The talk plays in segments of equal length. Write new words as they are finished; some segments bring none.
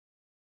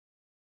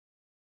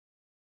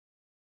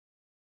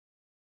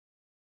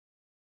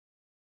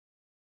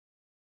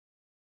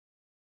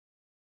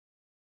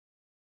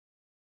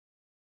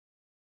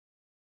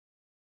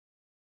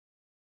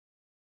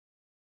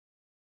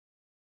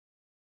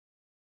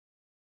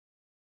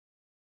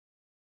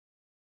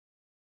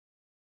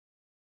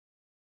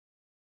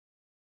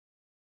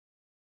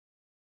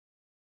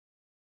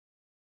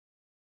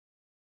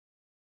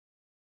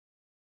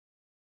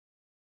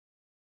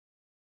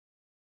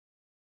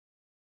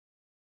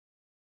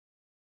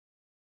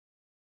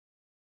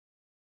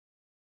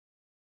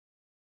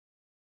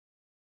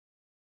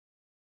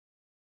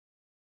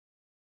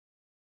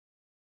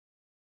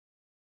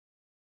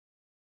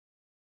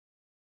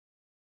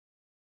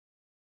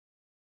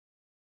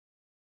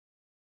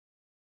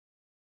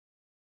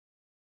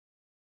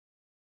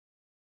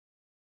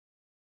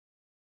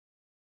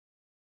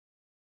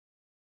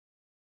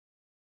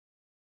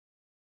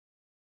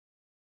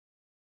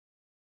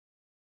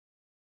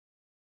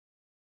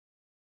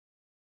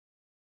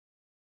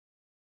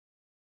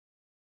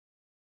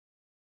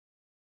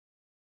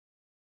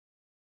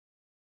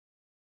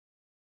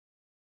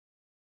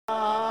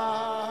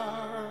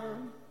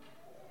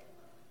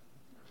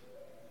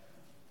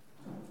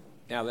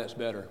Now that's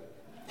better.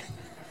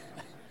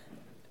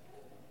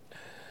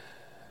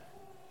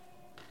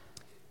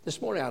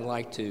 This morning I'd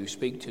like to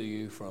speak to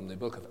you from the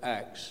book of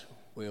Acts.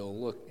 We'll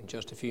look in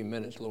just a few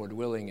minutes, Lord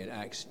willing, at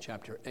Acts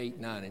chapter 8,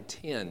 9, and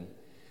 10.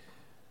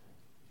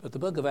 But the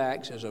book of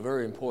Acts is a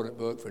very important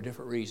book for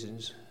different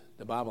reasons.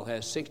 The Bible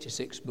has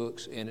 66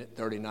 books in it,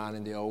 39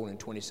 in the Old and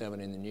 27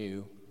 in the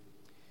New.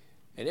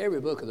 And every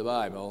book of the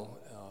Bible,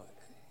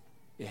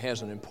 it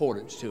has an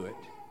importance to it,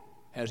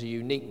 has a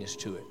uniqueness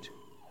to it.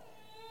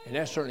 And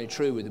that's certainly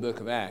true with the book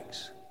of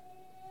Acts.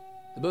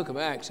 The book of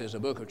Acts is a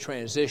book of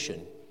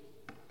transition.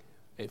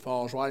 It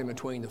falls right in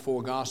between the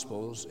four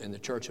Gospels and the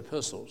church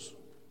epistles.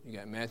 You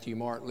got Matthew,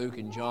 Mark, Luke,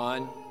 and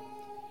John.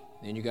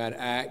 Then you got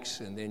Acts,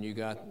 and then you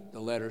got the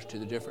letters to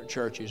the different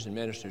churches and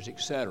ministers,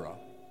 etc.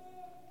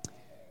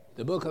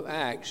 The book of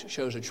Acts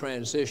shows a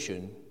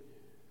transition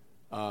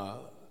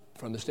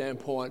from the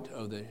standpoint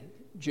of the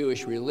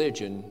Jewish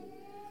religion,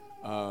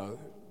 the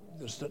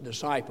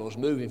disciples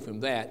moving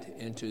from that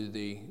into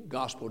the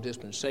gospel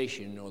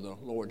dispensation or the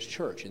Lord's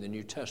church in the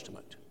New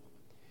Testament.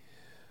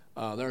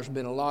 There's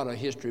been a lot of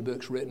history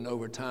books written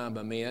over time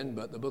by men,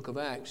 but the book of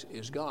Acts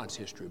is God's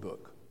history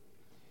book.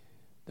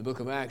 The book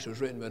of Acts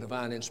was written by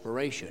divine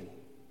inspiration.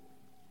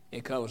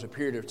 It covers a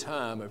period of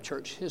time of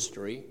church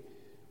history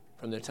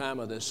from the time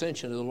of the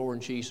ascension of the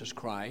Lord Jesus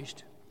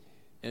Christ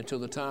until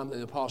the time that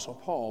the Apostle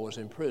Paul was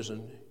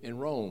imprisoned in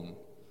Rome.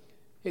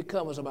 It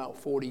covers about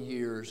 40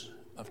 years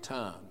of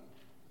time.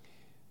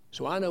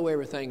 So I know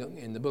everything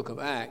in the book of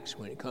Acts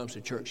when it comes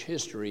to church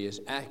history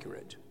is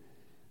accurate.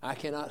 I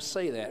cannot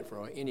say that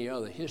for any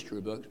other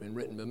history book that's been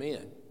written by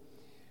men.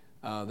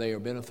 They are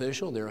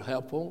beneficial, they're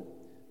helpful,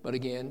 but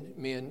again,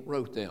 men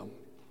wrote them.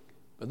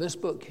 But this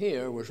book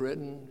here was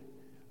written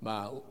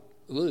by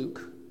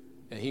Luke,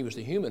 and he was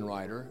the human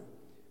writer,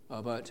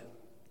 but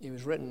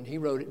he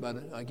wrote it by,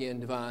 again,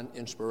 divine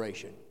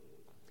inspiration.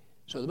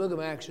 So the book of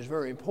Acts is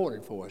very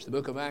important for us. The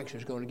book of Acts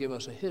is going to give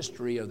us a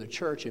history of the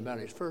church in about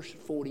its first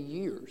 40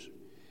 years.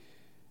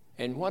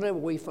 And whatever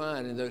we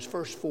find in those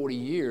first 40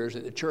 years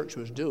that the church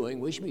was doing,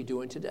 we should be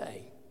doing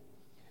today.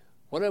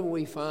 Whatever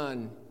we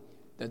find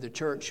that the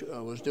church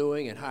was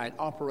doing and how it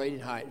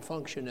operated, how it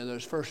functioned in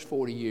those first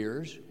 40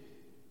 years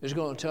is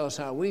going to tell us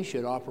how we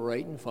should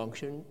operate and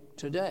function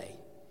today.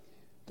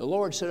 The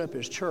Lord set up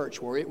His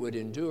church where it would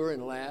endure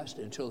and last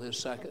until His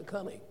second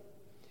coming.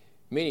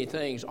 Many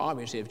things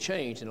obviously have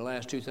changed in the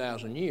last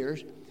 2,000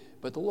 years,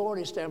 but the Lord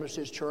established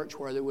His church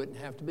where there wouldn't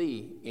have to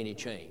be any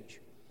change.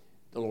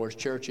 The Lord's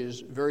church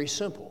is very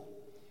simple.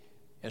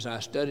 As I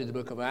studied the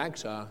book of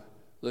Acts, I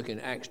look in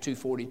Acts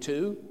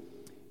 2:42,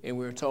 and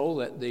we're told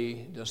that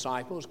the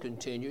disciples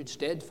continued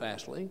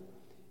steadfastly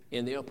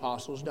in the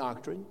apostles'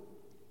 doctrine,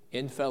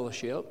 in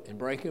fellowship, in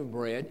breaking of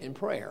bread, in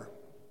prayer.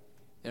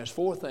 There's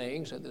four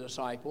things that the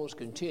disciples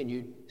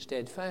continued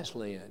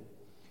steadfastly in.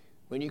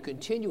 When you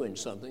continue in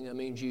something, that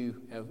means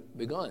you have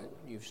begun,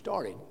 you've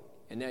started,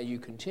 and now you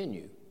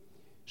continue.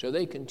 So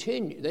they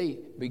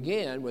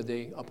began with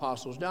the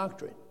apostles'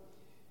 doctrine,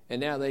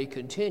 and now they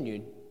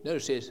continued.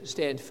 Notice it's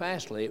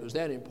steadfastly. It was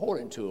that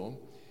important to them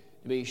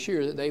to be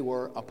sure that they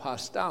were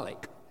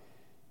apostolic.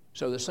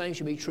 So the same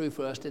should be true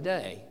for us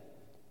today.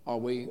 Are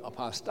we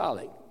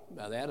apostolic?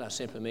 By that I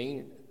simply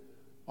mean,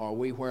 are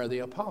we where the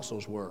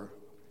apostles were?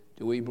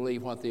 Do we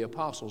believe what the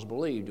apostles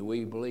believed? Do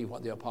we believe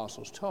what the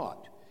apostles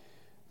taught?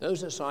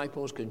 Those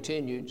disciples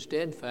continued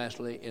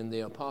steadfastly in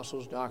the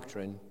apostles'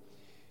 doctrine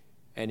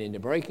and in the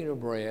breaking of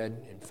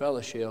bread and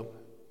fellowship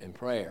and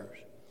prayers.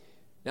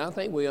 Now, I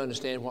think we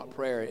understand what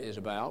prayer is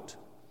about,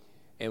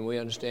 and we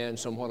understand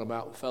somewhat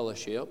about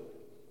fellowship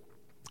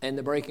and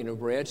the breaking of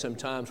bread.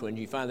 Sometimes when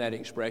you find that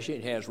expression,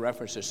 it has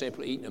reference to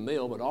simply eating a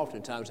meal, but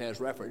oftentimes it has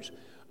reference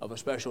of a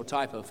special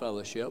type of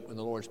fellowship when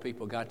the Lord's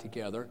people got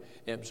together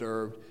and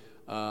observed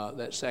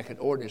that second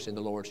ordinance in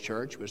the Lord's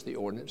church was the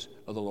ordinance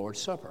of the Lord's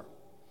Supper.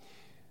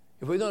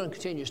 If we're going to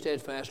continue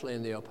steadfastly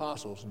in the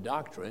apostles'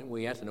 doctrine,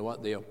 we have to know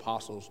what the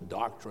apostles'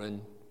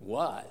 doctrine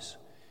was,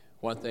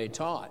 what they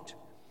taught.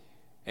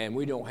 And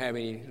we don't have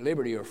any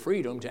liberty or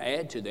freedom to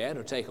add to that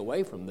or take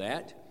away from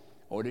that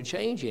or to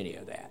change any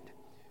of that.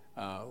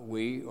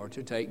 We are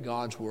to take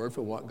God's word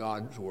for what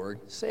God's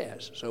word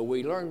says. So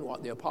we learn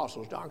what the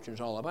apostles' doctrine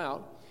is all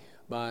about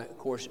by, of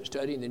course,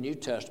 studying the New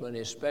Testament,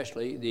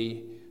 especially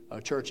the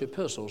church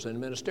epistles and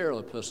ministerial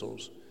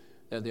epistles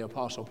that the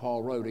Apostle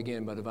Paul wrote,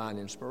 again, by divine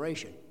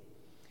inspiration.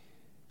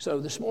 So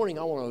this morning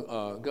I want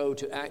to go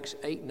to Acts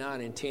 8,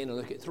 9, and 10 and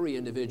look at three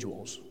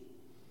individuals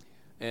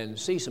and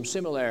see some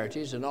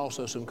similarities and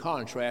also some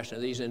contrast in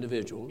these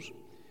individuals.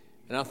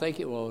 And I think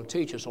it will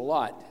teach us a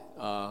lot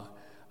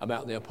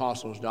about the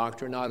apostles'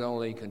 doctrine, not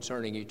only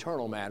concerning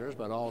eternal matters,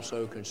 but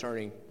also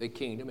concerning the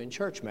kingdom and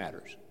church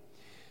matters.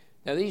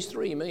 Now, these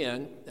three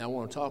men I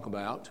want to talk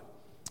about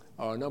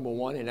are, number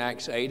one, in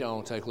Acts 8, I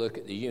want to take a look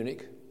at the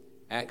eunuch.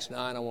 Acts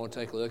 9, I want to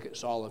take a look at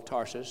Saul of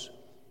Tarsus.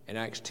 In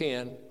Acts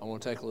 10, I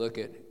want to take a look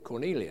at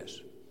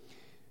Cornelius.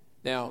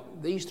 Now,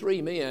 these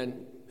three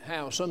men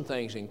have some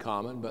things in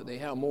common, but they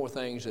have more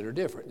things that are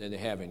different than they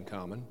have in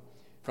common.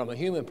 From a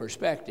human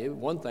perspective,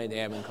 one thing they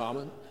have in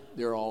common,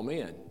 they're all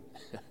men.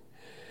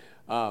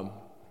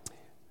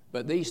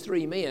 But these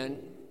three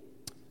men,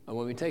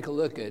 when we take a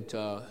look at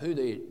who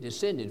they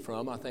descended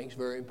from, I think is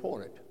very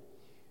important.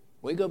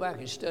 We go back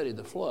and study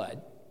the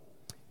flood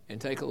and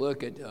take a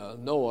look at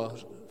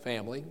Noah's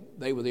family.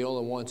 They were the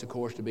only ones, of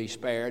course, to be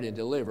spared and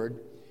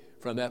delivered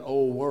from that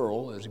old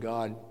world as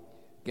God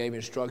gave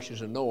instructions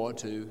to Noah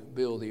to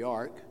build the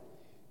ark.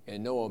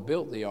 And Noah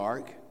built the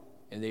ark,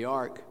 and the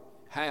ark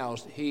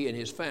housed he and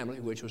his family,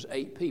 which was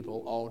 8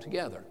 people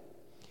altogether.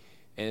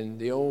 And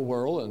the old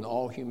world and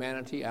all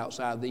humanity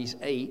outside these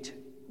 8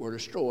 were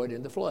destroyed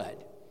in the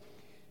flood.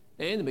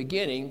 And in the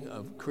beginning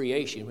of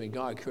creation, when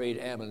God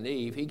created Adam and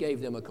Eve, he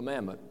gave them a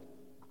commandment.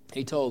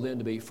 He told them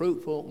to be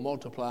fruitful,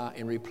 multiply,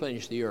 and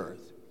replenish the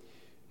earth.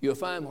 You'll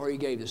find where he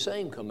gave the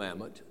same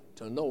commandment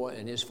to Noah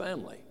and his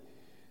family,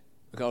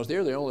 because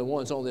they're the only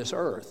ones on this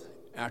earth.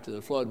 After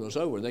the flood was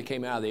over, they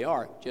came out of the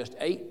ark, just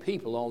 8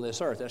 people on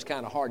this earth. That's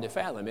kind of hard to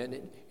fathom, isn't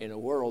it? In a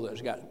world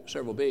that's got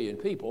several billion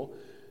people,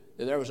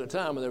 that there was a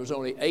time when there was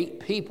only 8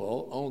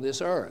 people on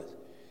this earth.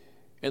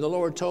 And the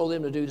Lord told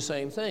them to do the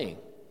same thing.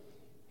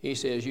 He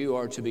says, you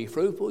are to be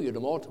fruitful, you're to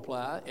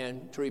multiply,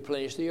 and to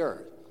replenish the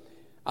earth.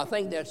 I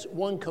think that's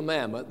one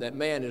commandment that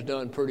man has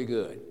done pretty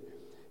good.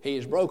 He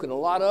has broken a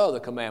lot of other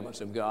commandments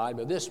of God,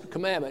 but this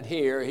commandment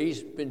here,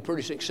 he's been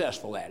pretty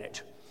successful at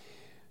it.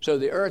 So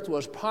the earth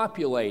was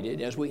populated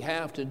as we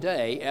have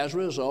today as a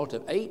result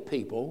of 8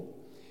 people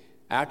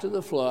after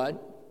the flood,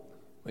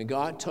 when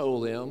God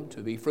told them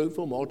to be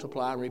fruitful,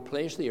 multiply, and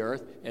replenish the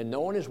earth. And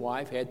Noah and his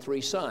wife had 3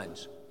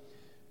 sons.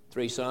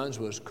 3 sons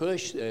was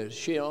Cush,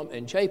 Shem,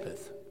 and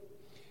Japheth.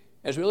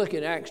 As we look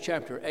in Acts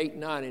chapter 8,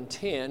 9, and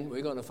 10,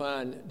 we're going to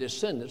find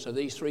descendants of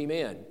these 3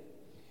 men.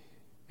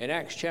 In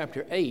Acts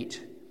chapter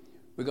 8,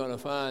 we're going to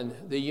find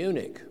the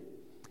eunuch.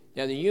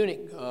 Now, the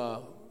eunuch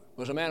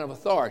was a man of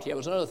authority. That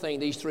was another thing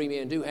these 3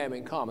 men do have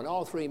in common.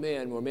 All 3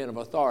 men were men of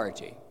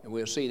authority, and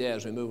we'll see that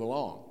as we move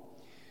along.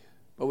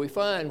 But we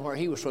find where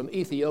he was from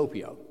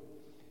Ethiopia.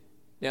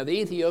 Now, the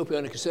Ethiopia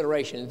under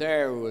consideration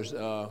there was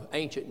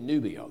ancient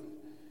Nubia,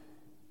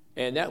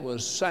 and that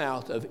was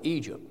south of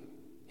Egypt.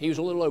 He was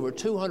a little over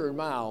 200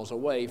 miles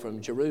away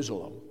from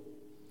Jerusalem.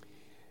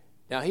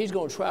 Now, he's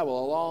going to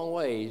travel a long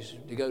ways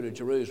to go to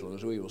Jerusalem,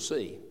 as we will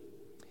see.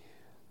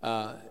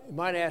 You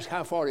might ask,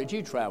 how far did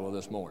you travel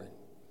this morning?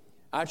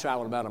 I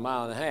traveled about 1.5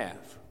 miles.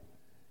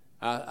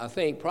 I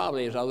think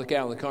probably as I look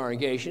out in the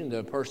congregation,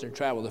 the person who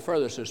traveled the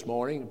furthest this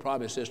morning,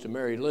 probably Sister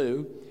Mary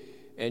Lou.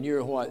 And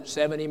you're what,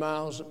 70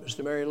 miles,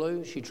 Sister Mary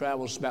Lou? She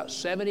travels about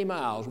 70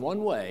 miles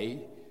one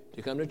way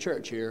to come to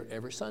church here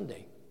every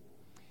Sunday.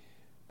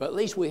 But at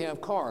least we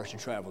have cars to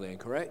travel in,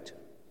 correct?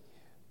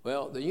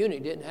 Well, the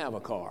eunuch didn't have a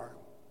car,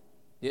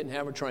 didn't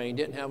have a train,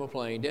 didn't have a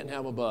plane, didn't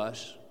have a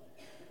bus.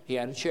 He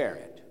had a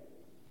chariot.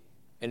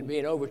 And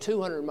being over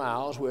 200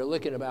 miles, we're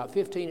looking at about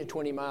 15 to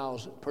 20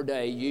 miles per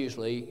day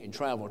usually in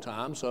travel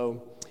time.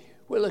 So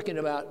we're looking at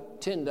about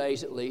 10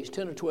 days at least,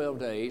 10 or 12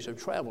 days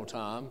of travel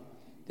time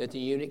that the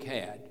eunuch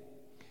had.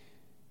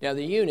 Now,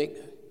 the eunuch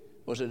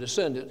was a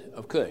descendant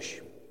of Cush,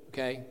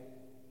 okay?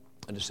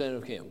 A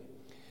descendant of him.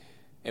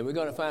 And we're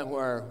going to find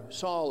where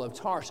Saul of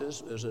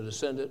Tarsus is a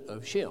descendant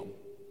of Shem.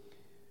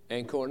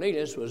 And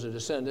Cornelius was a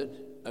descendant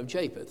of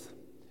Japheth.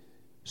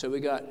 So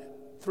we got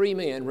 3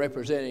 men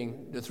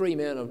representing the 3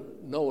 men of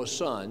Noah's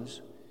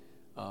sons,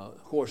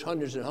 of course,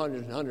 hundreds and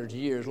hundreds and hundreds of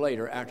years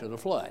later after the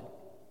flood.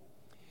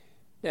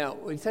 Now,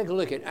 when we take a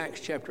look at Acts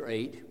chapter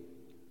 8,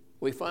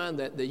 we find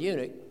that the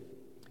eunuch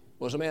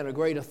was a man of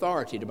great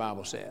authority, the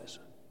Bible says.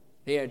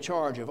 He had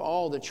charge of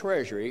all the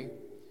treasury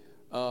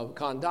of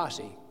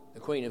Candace, the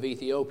queen of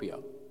Ethiopia.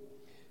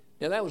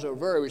 Now, that was a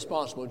very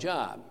responsible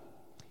job.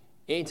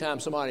 Anytime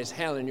somebody's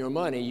handling your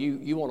money,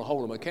 you want to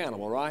hold them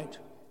accountable, right?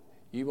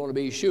 You want to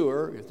be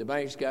sure if the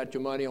bank's got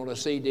your money on a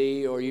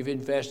CD or you've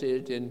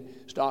invested it in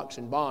stocks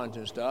and bonds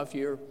and stuff,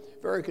 you're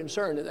very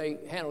concerned that they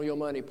handle your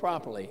money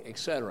properly,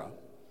 etc.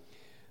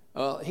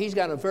 He's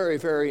got a very,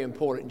 very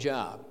important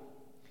job.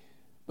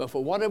 But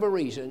for whatever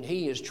reason,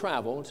 he has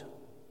traveled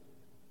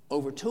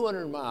over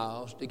 200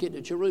 miles to get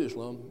to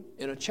Jerusalem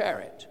in a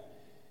chariot.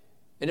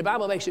 And the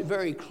Bible makes it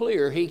very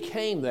clear he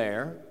came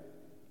there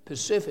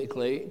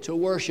specifically to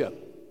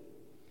worship.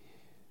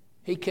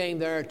 He came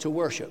there to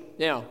worship.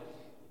 Now,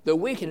 the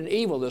wicked and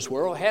evil of this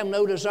world have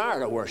no desire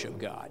to worship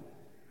God.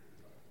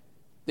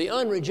 The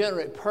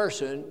unregenerate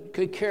person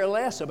could care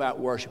less about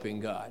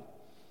worshiping God.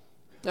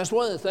 That's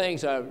one of the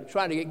things I'm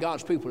trying to get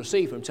God's people to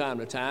see from time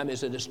to time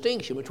is the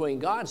distinction between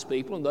God's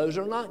people and those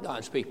who are not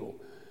God's people,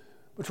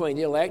 between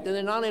the elect and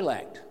the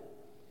non-elect,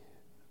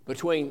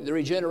 between the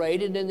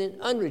regenerated and the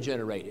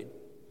unregenerated.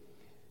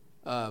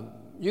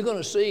 You're going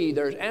to see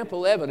there's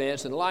ample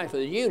evidence in the life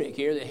of the eunuch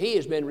here that he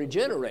has been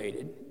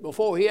regenerated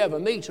before he ever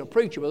meets a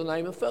preacher by the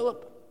name of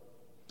Philip.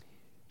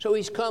 So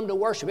he's come to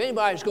worship.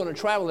 Anybody who's going to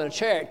travel in a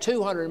chariot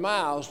 200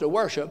 miles to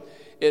worship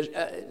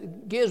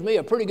gives me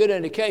a pretty good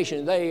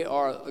indication they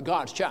are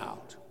God's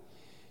child.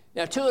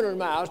 Now, 200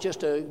 miles,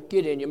 just to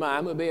get in your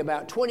mind, would be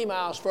about 20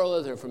 miles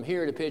further than from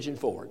here to Pigeon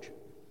Forge.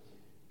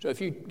 So if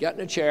you got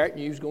in a chariot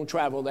and you was going to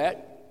travel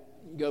that,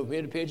 you go from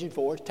here to Pigeon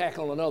Forge, tack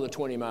on another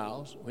 20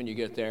 miles when you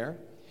get there.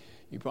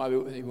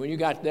 When you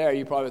got there,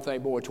 you probably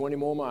think, boy, 20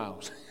 more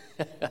miles.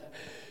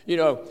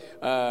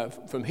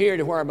 From here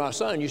to where my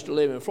son used to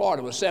live in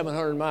Florida was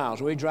 700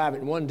 miles. We drive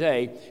it in one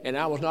day, and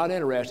I was not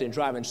interested in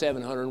driving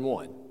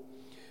 701.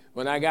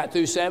 When I got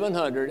through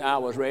 700, I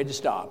was ready to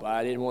stop.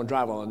 I didn't want to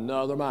drive on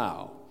another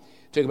mile.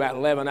 It took about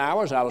 11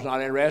 hours. I was not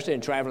interested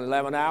in traveling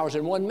 11 hours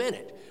in 1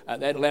 minute.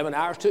 That 11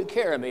 hours took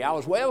care of me. I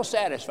was well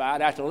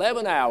satisfied. After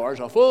 11 hours,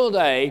 a full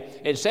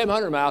day, and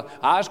 700 miles,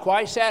 I was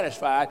quite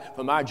satisfied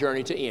for my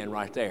journey to end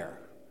right there.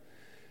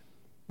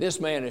 This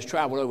man has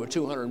traveled over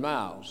 200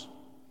 miles.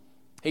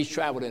 He's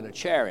traveled in a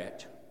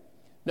chariot.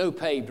 No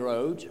paved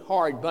roads,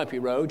 hard, bumpy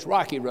roads,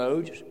 rocky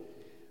roads,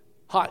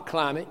 hot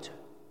climate.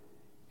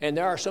 And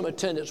there are some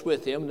attendants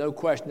with him, no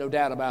question, no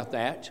doubt about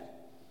that.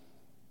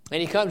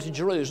 And he comes to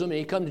Jerusalem, and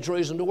he comes to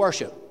Jerusalem to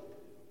worship.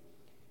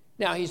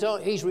 Now,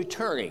 he's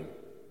returning.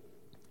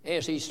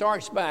 As he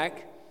starts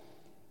back,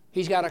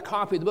 he's got a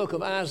copy of the book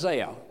of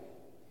Isaiah.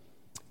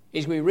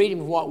 He's going to be reading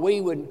from what we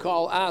would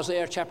call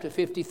Isaiah chapter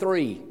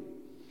 53.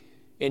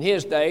 In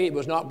his day, it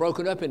was not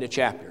broken up into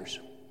chapters.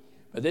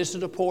 But this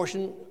is a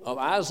portion of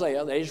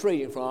Isaiah that he's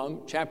reading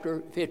from,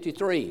 chapter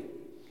 53.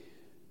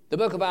 The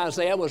book of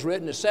Isaiah was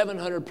written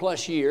 700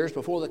 plus years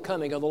before the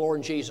coming of the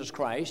Lord Jesus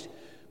Christ.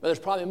 But there's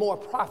probably more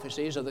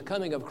prophecies of the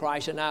coming of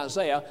Christ in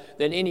Isaiah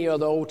than any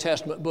other Old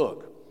Testament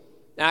book.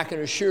 Now, I can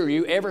assure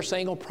you, every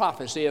single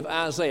prophecy of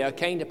Isaiah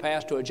came to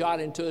pass to a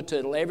jot and to a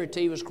tittle. Every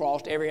T was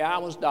crossed, every I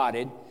was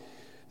dotted,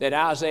 that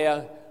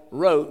Isaiah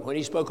wrote when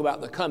he spoke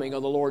about the coming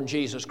of the Lord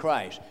Jesus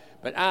Christ.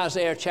 But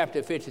Isaiah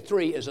chapter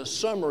 53 is a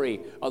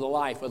summary of the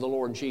life of the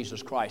Lord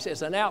Jesus Christ.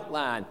 It's an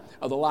outline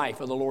of the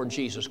life of the Lord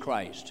Jesus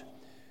Christ.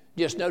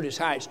 Just notice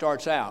how it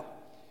starts out.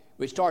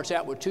 It starts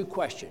out with two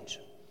questions.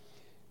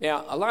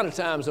 Now, a lot of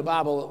times the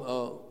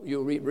Bible,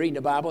 you'll read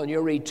the Bible and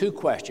you'll read two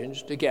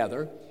questions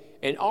together,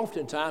 and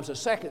oftentimes the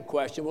second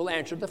question will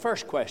answer the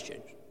first question.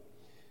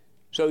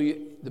 So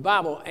the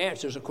Bible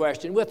answers a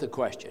question with a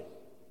question.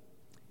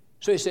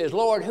 So he says,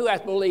 Lord, who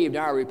hath believed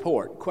our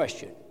report?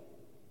 Question.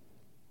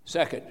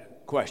 Second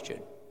question.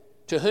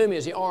 To whom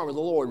is the arm of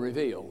the Lord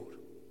revealed?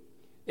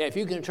 Now, if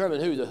you can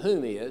determine who the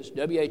whom is,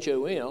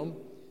 W-H-O-M,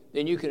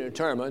 then you can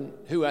determine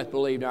who hath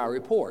believed our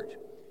report.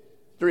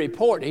 The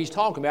report he's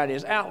talking about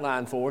is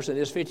outlined for us in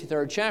this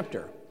 53rd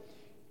chapter.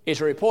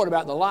 It's a report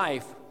about the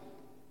life,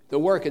 the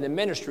work, and the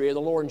ministry of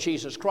the Lord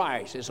Jesus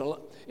Christ.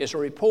 It's a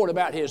report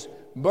about his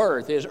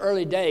birth, his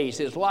early days,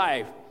 his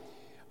life,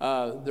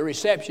 the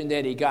reception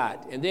that he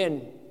got, and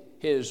then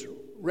his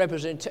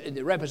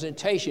the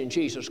representation,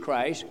 Jesus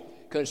Christ,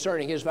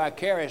 concerning his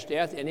vicarious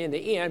death, and in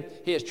the end,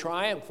 his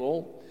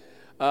triumphal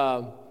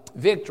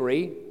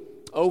victory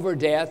over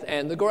death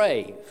and the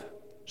grave.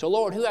 So,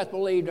 Lord, who hath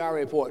believed our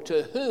report?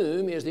 To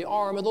whom is the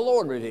arm of the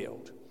Lord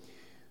revealed?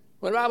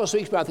 When the Bible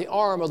speaks about the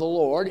arm of the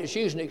Lord, it's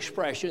using an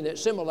expression that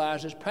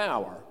symbolizes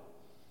power.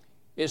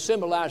 It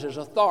symbolizes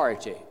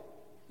authority.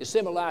 It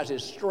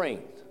symbolizes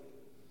strength.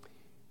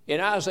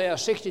 In Isaiah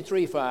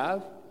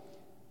 63:5,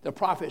 the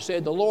prophet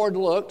said, the Lord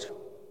looked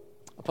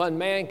upon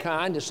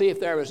mankind to see if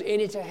there was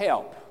any to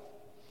help.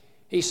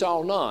 He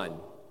saw none.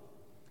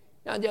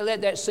 Now,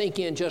 let that sink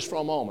in just for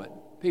a moment.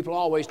 People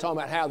always talk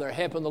about how they're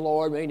helping the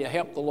Lord, we need to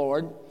help the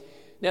Lord.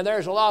 Now,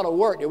 there's a lot of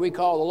work that we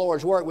call the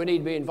Lord's work we need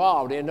to be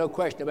involved in, no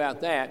question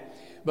about that.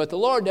 But the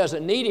Lord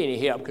doesn't need any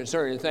help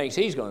concerning the things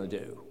he's going to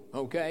do,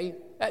 okay?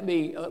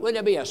 Wouldn't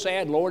that be a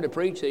sad Lord to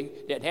preach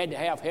that had to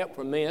have help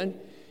from men?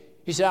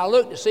 He said, I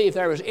looked to see if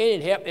there was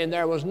any help, and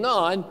there was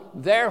none.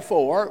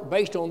 Therefore,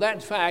 based on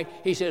that fact,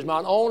 he says,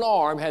 mine own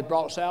arm hath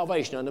brought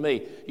salvation unto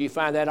me. You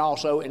find that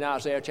also in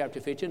Isaiah chapter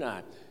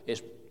 59.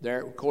 It's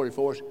there recorded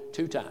for us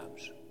 2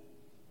 times.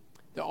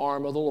 The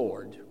arm of the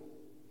Lord.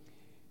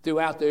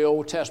 Throughout the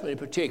Old Testament in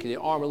particular,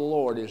 the arm of the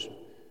Lord is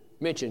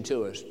mentioned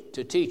to us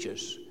to teach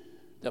us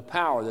the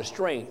power, the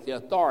strength, the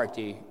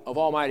authority of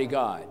Almighty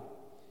God.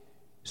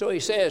 So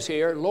he says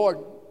here, Lord,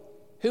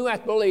 who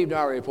hath believed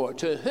our report?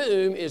 To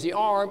whom is the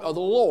arm of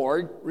the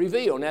Lord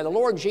revealed? Now, the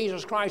Lord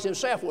Jesus Christ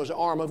himself was the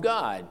arm of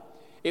God.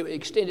 It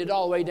extended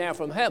all the way down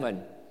from heaven.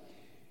 And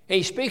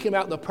he's speaking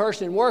about the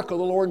person and work of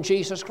the Lord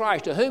Jesus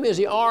Christ. To whom is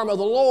the arm of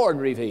the Lord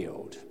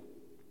revealed?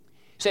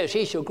 It says,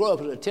 he shall grow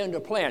up as a tender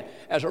plant,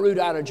 as a root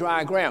out of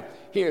dry ground.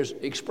 Here's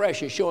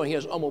expression showing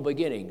his humble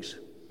beginnings.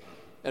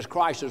 As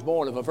Christ was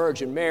born of a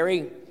Virgin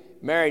Mary,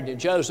 married to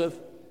Joseph,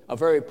 a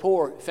very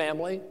poor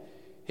family.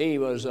 He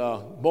was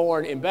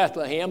born in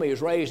Bethlehem. He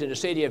was raised in the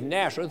city of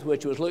Nazareth,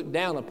 which was looked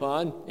down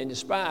upon and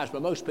despised by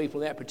most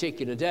people in that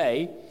particular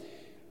day.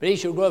 But he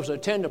shall grow up as a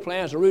tender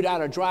plant, as a root out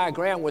of dry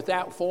ground,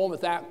 without form,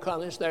 without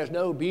comeliness. There's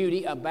no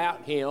beauty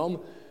about him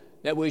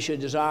that we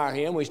should desire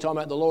him. He's talking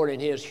about the Lord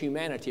in his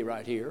humanity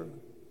right here.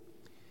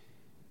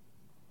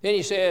 Then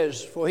he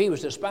says, for he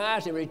was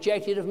despised and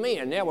rejected of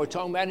men. Now we're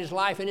talking about his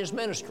life and his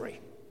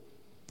ministry.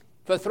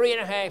 For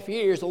 3.5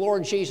 years, the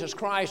Lord Jesus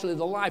Christ lived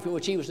a life in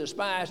which he was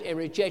despised and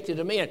rejected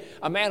of men,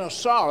 a man of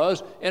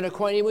sorrows and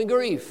acquainted with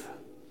grief.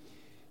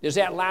 Does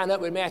that line up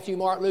with Matthew,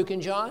 Mark, Luke,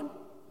 and John?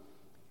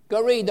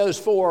 Go read those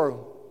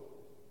 4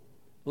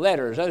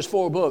 letters, those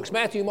 4 books,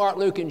 Matthew, Mark,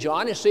 Luke, and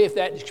John, and see if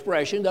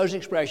those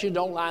expressions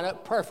don't line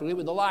up perfectly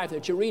with the life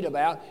that you read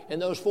about in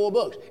those 4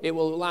 books. It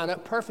will line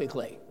up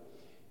perfectly.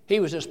 He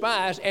was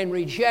despised and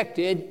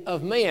rejected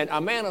of men,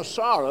 a man of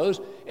sorrows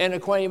and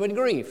acquainted with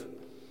grief.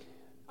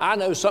 I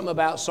know something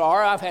about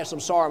sorrow. I've had some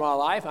sorrow in my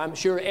life. I'm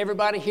sure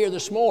everybody here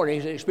this morning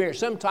has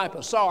experienced some type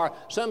of sorrow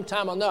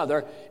sometime or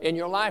another in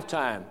your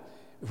lifetime,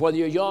 whether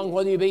you're young,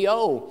 whether you be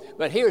old.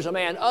 But here's a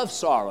man of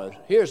sorrows.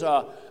 Here's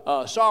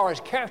sorrow has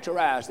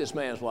characterized this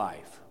man's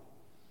life.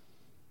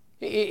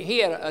 He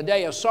had a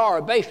day of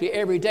sorrow basically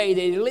every day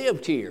that he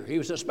lived here. He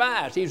was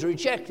despised. He was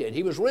rejected.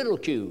 He was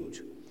ridiculed.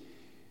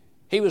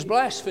 He was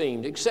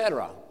blasphemed,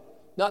 etc.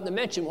 Not to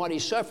mention what he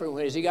suffered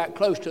as he got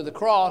close to the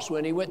cross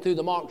when he went through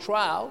the mock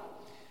trial.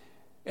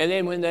 And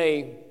then when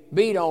they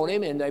beat on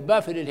him and they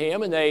buffeted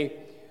him and they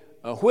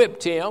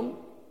whipped him,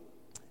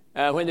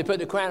 when they put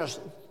the crown of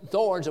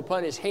thorns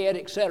upon his head,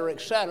 etc.,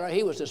 etc.,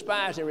 he was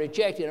despised and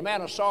rejected, a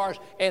man of sorrows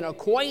and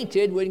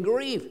acquainted with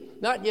grief.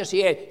 Not just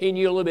he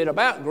knew a little bit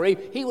about grief,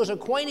 he was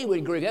acquainted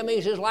with grief. That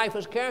means his life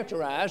was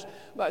characterized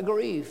by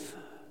grief.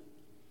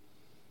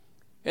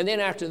 And then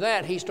after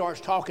that, he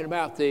starts talking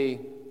about the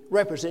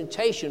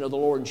representation of the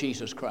Lord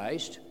Jesus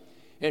Christ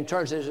in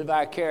terms of his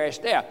vicarious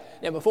death.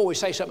 Now, before we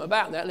say something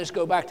about that, let's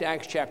go back to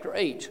Acts chapter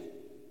 8.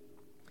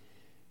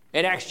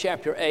 In Acts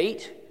chapter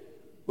 8,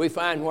 we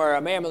find where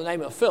a man by the name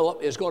of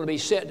Philip is going to be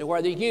sent to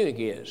where the eunuch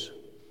is.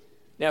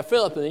 Now,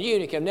 Philip and the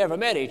eunuch have never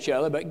met each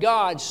other, but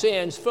God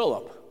sends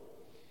Philip.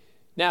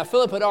 Now,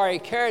 Philip had already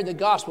carried the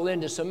gospel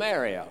into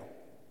Samaria.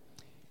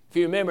 If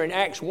you remember in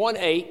Acts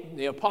 1:8,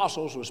 the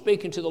apostles were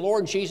speaking to the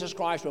Lord Jesus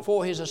Christ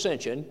before his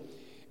ascension,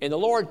 and the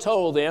Lord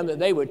told them that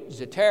they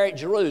would tarry at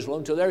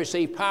Jerusalem till they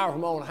receive power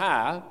from on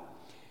high.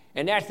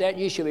 And after that,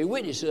 you shall be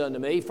witnesses unto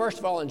me, first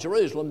of all in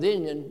Jerusalem,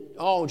 then in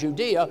all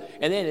Judea,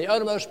 and then in the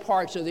uttermost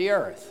parts of the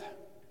earth.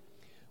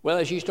 Well,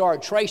 as you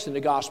start tracing the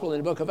gospel in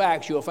the book of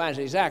Acts, you'll find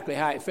exactly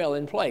how it fell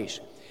in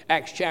place.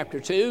 Acts chapter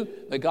 2,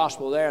 the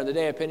gospel there on the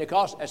day of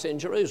Pentecost, that's in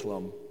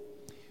Jerusalem.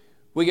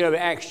 We get over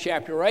to Acts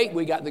chapter 8,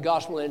 we got the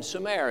gospel in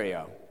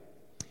Samaria.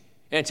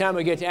 And the time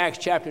we get to Acts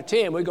chapter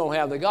 10, we're going to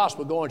have the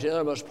gospel going to the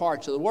uttermost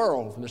parts of the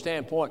world from the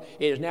standpoint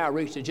it has now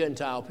reached the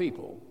Gentile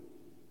people.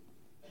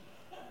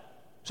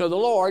 So the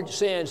Lord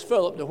sends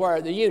Philip to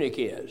where the eunuch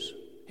is.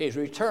 He's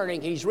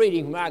returning, he's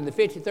reading from the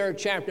 53rd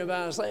chapter of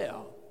Isaiah.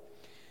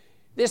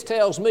 This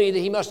tells me that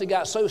he must have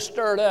got so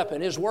stirred up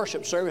in his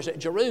worship service at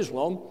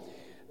Jerusalem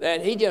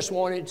that he just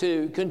wanted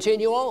to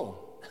continue on.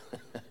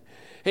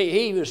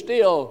 He was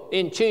still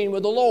in tune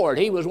with the Lord.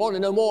 He was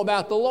wanting to know more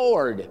about the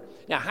Lord.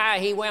 Now, how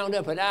he wound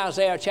up in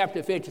Isaiah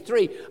chapter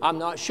 53, I'm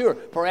not sure.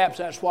 Perhaps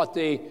that's what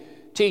the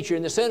teacher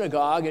in the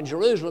synagogue in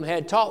Jerusalem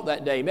had taught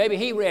that day. Maybe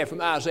he read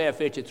from Isaiah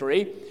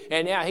 53,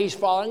 and now he's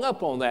following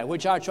up on that,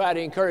 which I try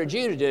to encourage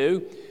you to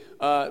do.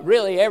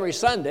 Really, every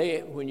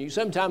Sunday,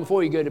 sometime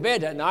before you go to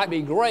bed that night, it'd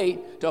be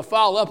great to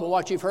follow up on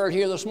what you've heard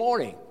here this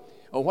morning,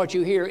 or what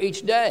you hear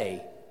each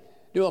day.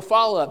 Do a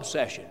follow-up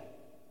session.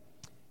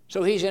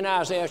 So he's in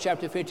Isaiah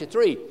chapter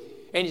 53,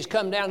 and he's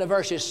come down to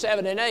verses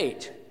 7 and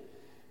 8.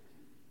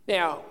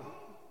 Now,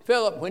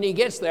 Philip, when he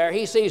gets there,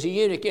 he sees a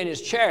eunuch in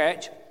his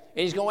chariot,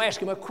 and he's going to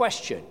ask him a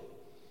question.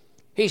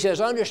 He says,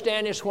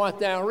 "Understandest what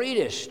thou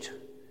readest?"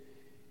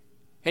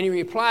 And he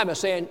replied by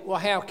saying, "Well,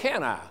 how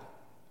can I,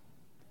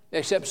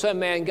 except some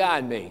man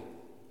guide me?"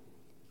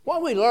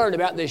 What we learned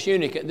about this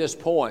eunuch at this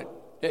point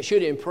that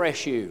should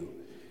impress you,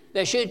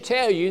 that should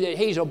tell you that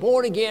he's a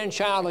born-again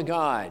child of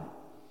God.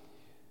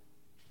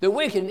 The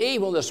wicked and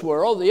evil of this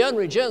world, the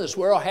unregenerate of this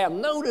world, have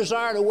no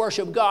desire to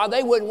worship God.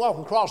 They wouldn't walk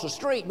across the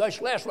street,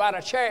 much less ride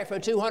a chariot for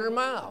 200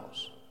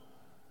 miles.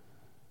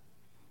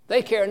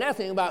 They care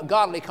nothing about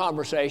godly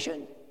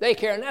conversation. They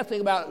care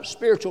nothing about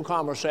spiritual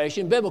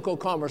conversation, biblical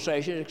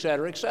conversation,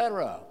 etc.,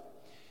 etc.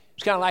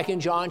 It's kind of like in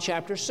John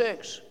chapter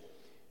 6.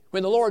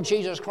 When the Lord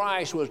Jesus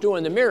Christ was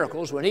doing the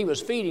miracles, when he was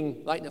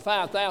feeding like the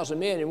 5,000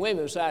 men and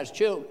women besides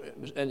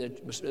children, and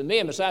the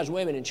men besides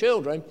women and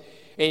children,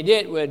 and he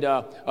did it with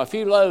a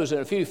few loaves and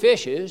a few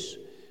fishes,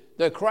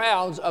 the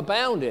crowds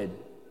abounded.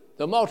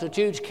 The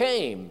multitudes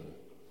came.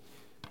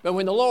 But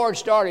when the Lord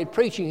started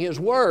preaching his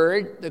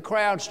word, the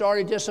crowd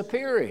started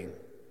disappearing.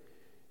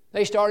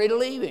 They started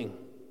leaving.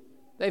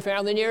 They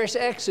found the nearest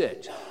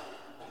exit.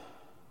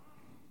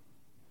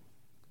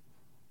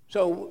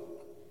 So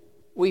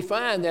we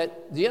find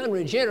that the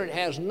unregenerate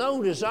has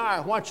no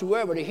desire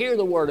whatsoever to hear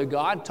the word of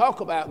God, talk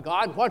about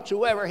God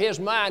whatsoever. His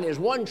mind is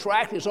one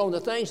track, is on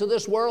the things of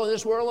this world and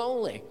this world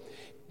only.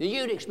 The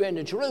eunuch's been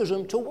to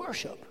Jerusalem to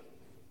worship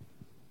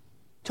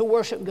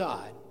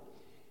God.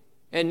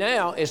 And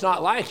now it's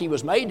not like he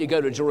was made to go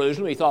to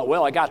Jerusalem. He thought,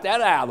 well, I got that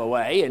out of the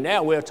way, and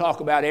now we'll talk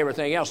about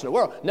everything else in the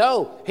world.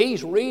 No,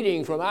 he's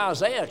reading from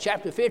Isaiah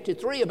chapter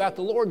 53 about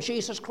the Lord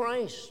Jesus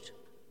Christ.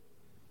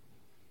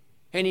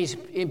 And he's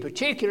in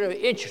particular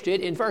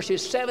interested in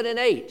verses 7 and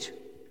 8.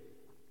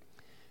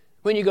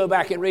 When you go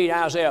back and read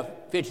Isaiah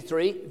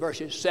 53,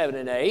 verses 7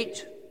 and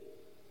 8,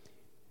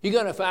 you're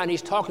going to find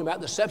he's talking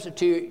about the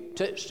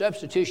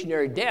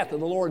substitutionary death of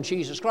the Lord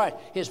Jesus Christ,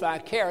 his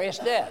vicarious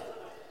death.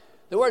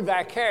 The word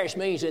vicarious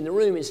means in the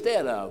room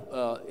instead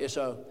of. It's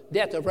a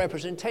death of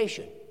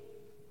representation.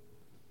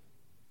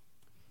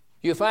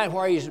 You find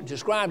where he's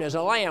described as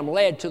a lamb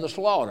led to the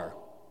slaughter.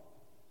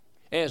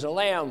 And as a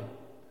lamb,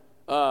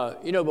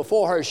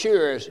 before her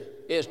shearers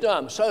is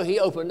dumb, so he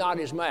opened not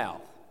his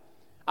mouth.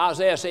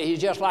 Isaiah said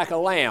he's just like a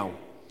lamb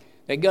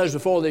that goes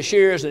before the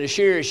shearers, and the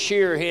shearers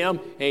shear him,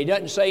 and he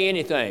doesn't say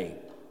anything.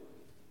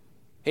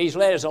 He's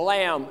led as a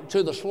lamb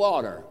to the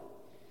slaughter.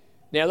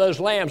 Now, those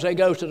lambs, they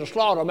go to the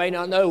slaughter, may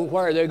not know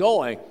where they're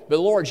going, but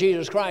the Lord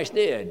Jesus Christ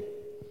did.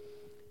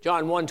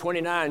 John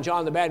 1:29,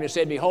 John the Baptist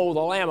said, "Behold,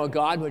 the Lamb of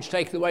God, which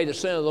taketh away the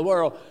sin of the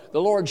world."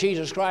 The Lord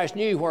Jesus Christ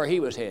knew where he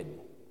was heading.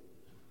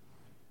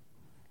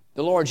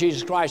 The Lord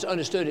Jesus Christ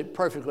understood it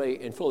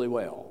perfectly and fully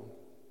well.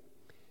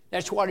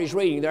 That's what he's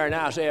reading there in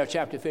Isaiah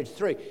chapter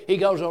 53. He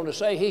goes on to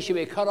say, he shall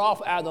be cut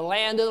off out of the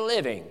land of the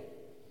living.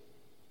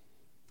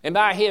 And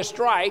by his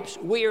stripes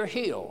we are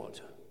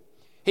healed.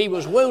 He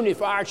was wounded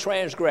for our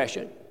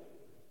transgression.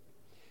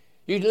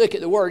 You look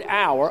at the word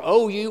our,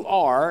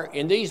 O-U-R,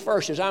 in these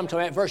verses, I'm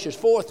talking about verses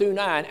 4 through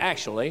 9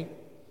 actually.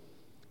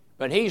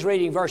 But he's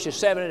reading verses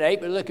 7 and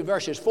 8, but look at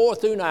verses 4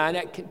 through 9.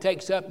 That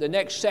takes up the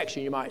next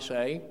section, you might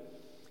say.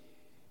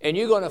 And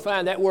you're going to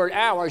find that word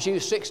our is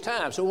used 6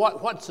 times. So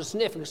what's the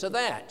significance of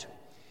that?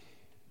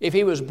 If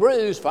he was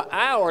bruised for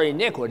our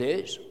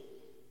iniquities,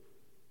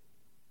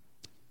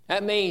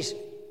 that means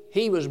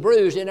he was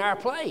bruised in our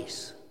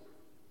place.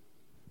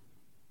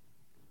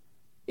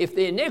 If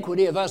the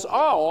iniquity of us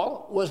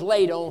all was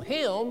laid on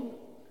him,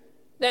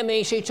 that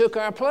means he took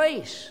our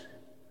place.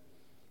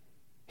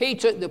 He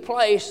took the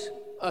place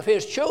of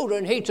his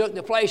children. He took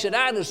the place that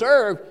I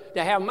deserved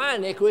to have my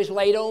iniquities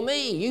laid on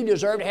me. You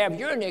deserve to have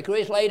your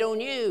iniquities laid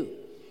on you.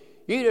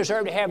 You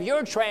deserve to have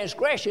your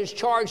transgressions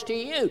charged to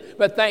you.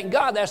 But thank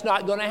God that's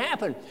not going to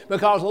happen,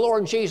 because the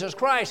Lord Jesus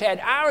Christ had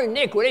our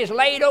iniquities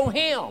laid on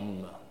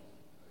him.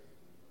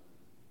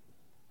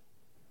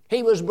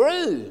 He was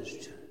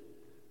bruised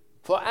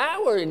for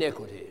our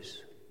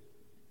iniquities.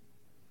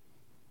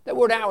 That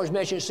word our is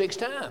mentioned 6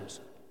 times.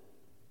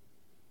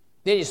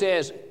 Then he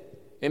says,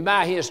 and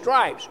by his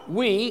stripes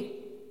we,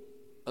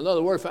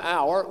 another word for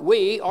our,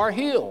 we are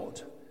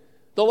healed.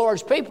 The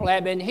Lord's people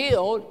have been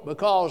healed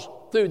because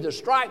through the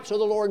stripes of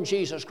the Lord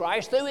Jesus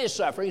Christ, through his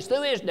sufferings,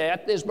 through his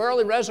death, his burial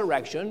and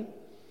resurrection,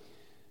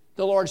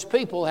 the Lord's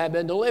people have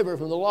been delivered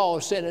from the law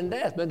of sin and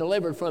death, been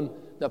delivered from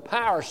the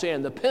power of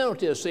sin, the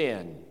penalty of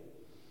sin,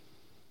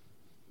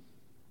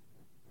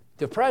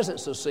 the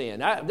presence of sin.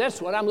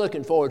 That's what I'm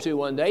looking forward to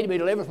one day, to be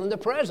delivered from the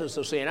presence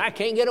of sin. I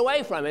can't get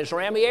away from it. It's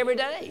around me every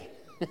day.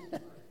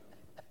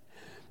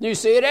 You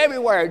see it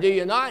everywhere, do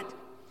you not?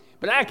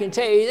 But I can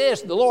tell you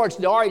this, the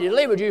Lord's already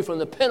delivered you from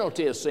the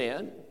penalty of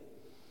sin.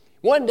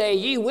 One day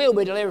you will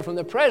be delivered from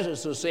the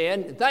presence of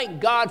sin. Thank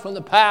God from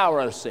the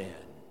power of sin.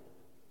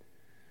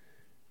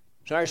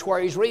 So that's where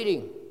he's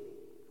reading.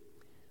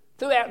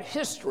 Throughout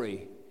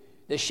history,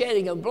 the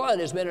shedding of blood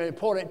has been an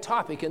important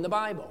topic in the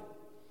Bible.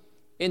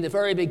 In the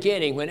very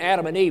beginning, when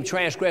Adam and Eve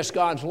transgressed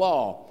God's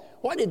law,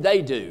 what did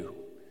they do?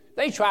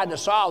 They tried to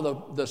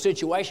solve the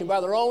situation by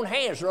their own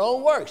hands, their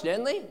own works,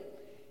 didn't they?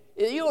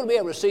 You ought to be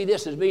able to see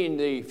this as being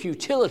the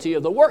futility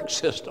of the work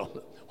system.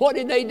 What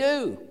did they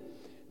do?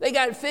 They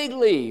got fig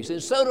leaves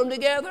and sewed them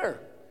together,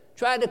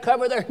 tried to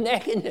cover their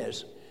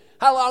nakedness.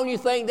 How long do you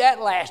think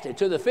that lasted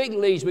till the fig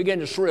leaves began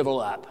to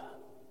shrivel up?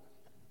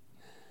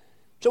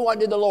 So what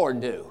did the Lord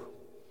do?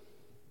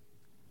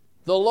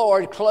 The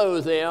Lord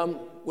clothed them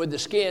with the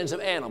skins of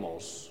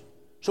animals.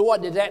 So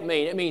what did that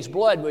mean? It means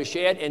blood was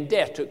shed and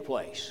death took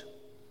place.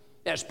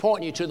 That's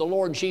pointing you to the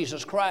Lord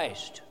Jesus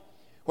Christ,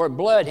 where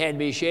blood had to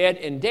be shed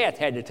and death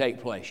had to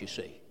take place, you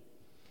see.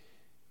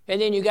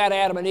 And then you got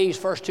Adam and Eve's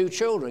first 2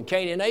 children,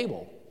 Cain and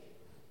Abel.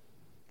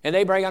 And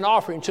they bring an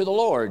offering to the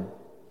Lord.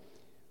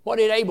 What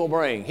did Abel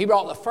bring? He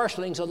brought the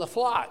firstlings of the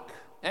flock.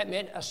 That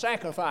meant a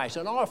sacrifice,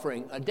 an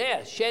offering, a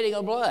death, shedding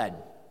of blood.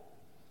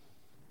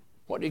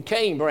 What did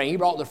Cain bring? He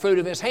brought the fruit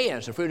of his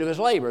hands, the fruit of his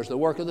labors, the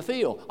work of the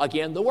field.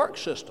 Again, the work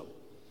system.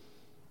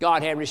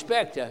 God had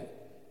respect to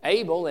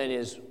Abel and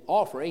his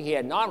offering. He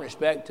had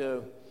non-respect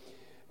to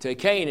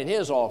Cain and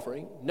his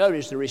offering.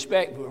 Notice the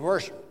respect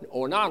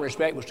or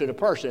non-respect was to the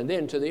person and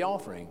then to the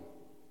offering.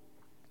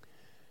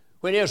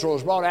 When Israel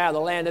was brought out of the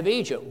land of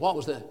Egypt,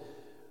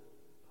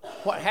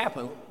 what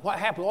happened?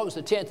 What was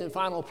the 10th and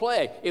final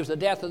plague? It was the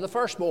death of the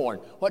firstborn.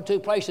 What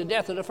took place? The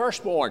death of the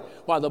firstborn.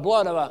 While the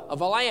blood of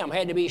a lamb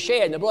had to be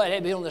shed, and the blood had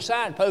to be on the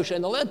side posts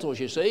and the lintels,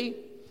 you see.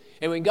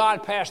 And when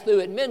God passed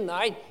through at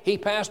midnight, he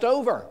passed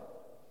over.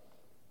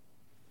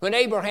 When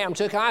Abraham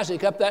took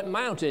Isaac up that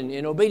mountain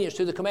in obedience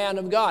to the command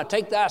of God,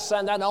 take thy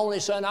son, thine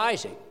only son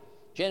Isaac,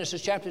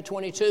 Genesis chapter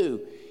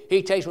 22,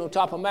 he takes him on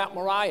top of Mount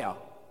Moriah.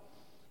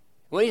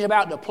 When he's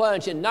about to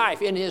plunge a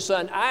knife into his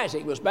son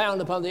Isaac, was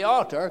bound upon the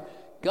altar,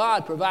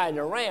 God provided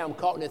a ram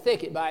caught in the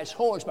thicket by its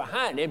horns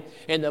behind him,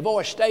 and the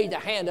voice stayed the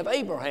hand of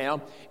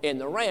Abraham, and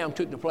the ram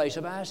took the place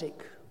of Isaac.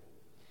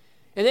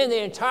 And then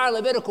the entire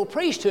Levitical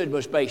priesthood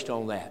was based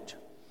on that.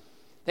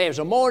 There was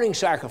a morning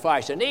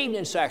sacrifice, an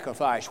evening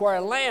sacrifice, where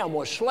a lamb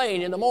was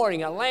slain in the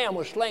morning, a lamb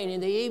was slain in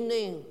the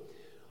evening.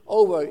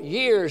 Over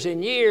years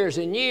and years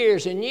and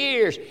years and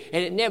years,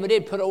 and it never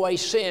did put away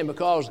sin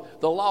because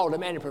the law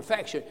demanded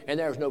perfection, and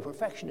there was no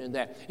perfection in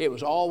that. It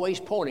was always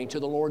pointing to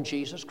the Lord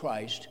Jesus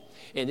Christ.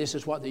 And this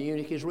is what the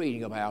eunuch is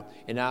reading about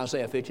in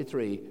Isaiah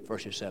 53,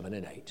 verses 7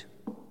 and 8.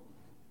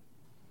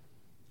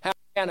 How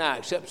can I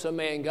accept some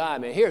man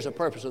guide me? Here's the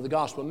purpose of the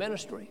gospel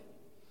ministry.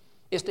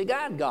 It's to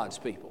guide God's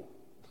people.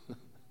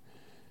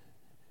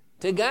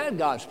 To guide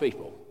God's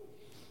people.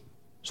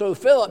 So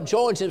Philip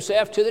joins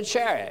himself to the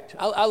chariot.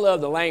 I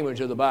love the language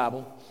of the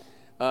Bible.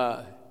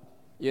 The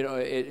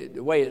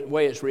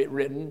way it's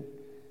written.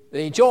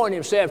 He joined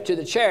himself to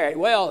the chariot.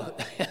 Well,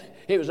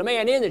 it was the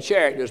man in the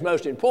chariot that was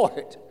most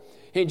important.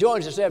 He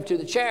joins himself to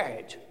the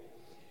chariot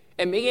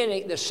and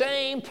beginning at the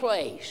same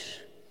place.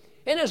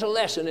 And there's a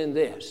lesson in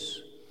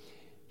this.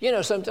 You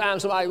know,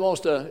 sometimes somebody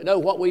wants to know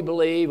what we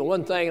believe and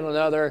one thing and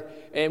another,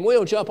 and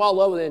we'll jump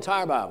all over the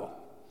entire Bible.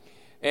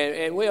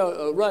 And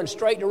we'll run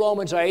straight to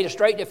Romans 8,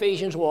 straight to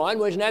Ephesians 1.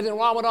 There's nothing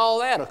wrong with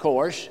all that, of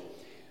course.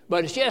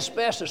 But it's just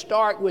best to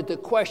start with the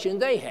question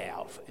they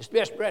have. It's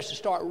best to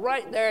start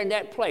right there in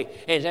that place.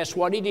 And that's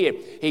what he did.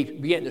 He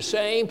began in the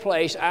same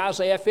place,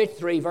 Isaiah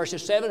 53,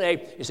 verses 7 and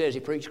 8. It says he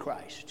preached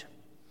Christ.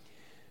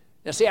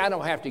 Now, see, I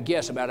don't have to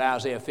guess about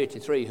Isaiah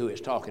 53 who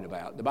it's talking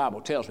about. The Bible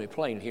tells me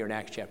plainly here in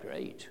Acts chapter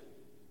 8. It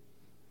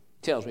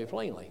tells me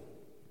plainly.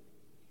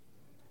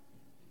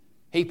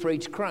 He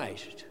preached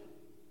Christ.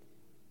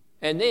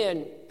 And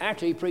then,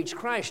 after he preached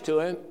Christ to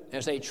him,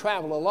 as they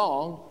traveled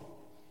along,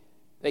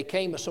 they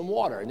came to some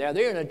water. Now,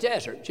 they're in a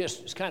desert.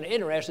 It's kind of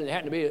interesting. There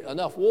happened to be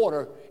enough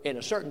water in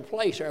a certain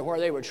place there where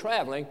they were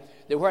traveling,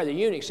 that where the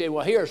eunuch said,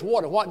 well, here's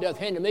water. What doth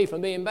hinder me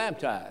from being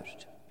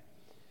baptized?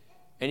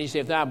 And he said,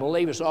 if thou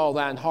believest all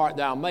thine heart,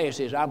 thou mayest.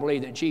 He says, I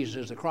believe that Jesus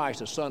is the Christ,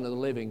 the Son of the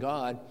living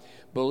God.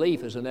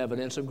 Belief is an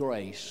evidence of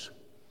grace.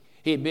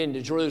 He had been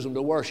to Jerusalem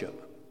to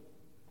worship.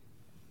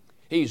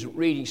 He's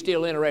reading,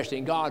 still interested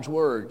in God's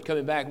Word,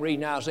 coming back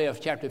reading Isaiah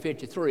chapter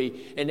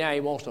 53, and now he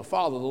wants to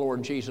follow the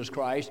Lord Jesus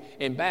Christ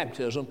in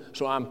baptism.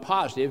 So I'm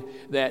positive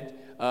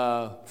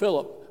that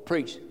Philip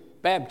preached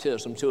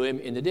baptism to him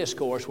in the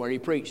discourse where he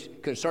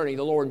preached concerning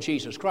the Lord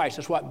Jesus Christ.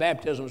 That's what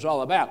baptism is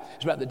all about.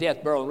 It's about the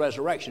death, burial, and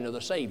resurrection of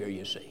the Savior,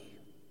 you see.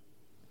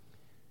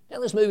 Now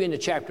let's move into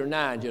chapter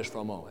 9 just for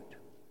a moment.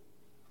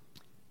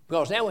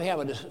 Because now we have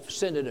a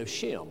descendant of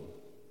Shem.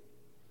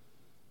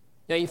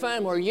 Now you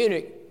find where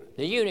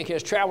the eunuch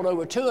has traveled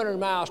over 200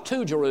 miles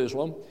to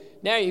Jerusalem.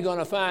 Now you're going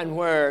to find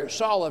where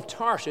Saul of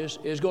Tarsus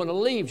is going to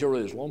leave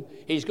Jerusalem.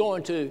 He's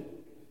going to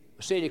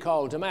a city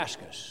called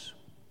Damascus.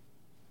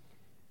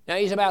 Now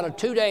he's about a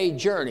 2-day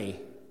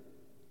journey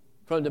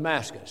from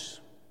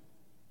Damascus.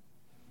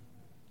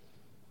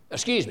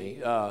 Excuse me.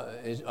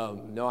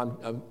 No,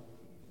 I'm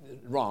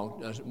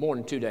wrong. It's more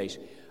than 2 days.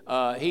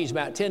 He's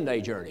about a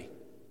 10-day journey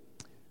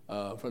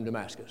from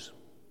Damascus.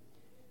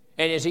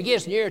 And as he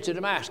gets near to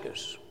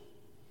Damascus,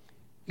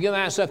 you're going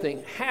to find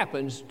something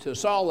happens to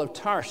Saul of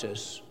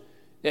Tarsus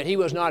that he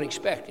was not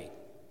expecting.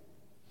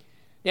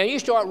 Now, you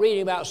start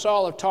reading about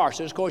Saul of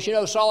Tarsus. Of course, you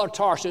know Saul of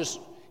Tarsus,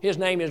 his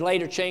name is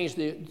later changed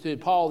to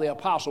Paul the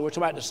Apostle, which is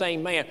about the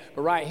same man.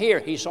 But right here,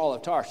 he's Saul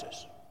of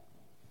Tarsus.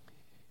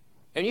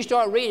 And you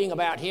start reading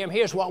about him,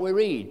 here's what we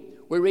read.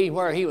 We read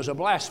where he was a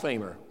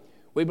blasphemer.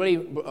 We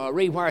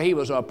read where he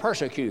was a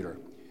persecutor.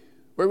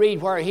 We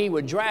read where he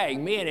would drag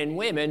men and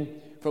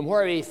women from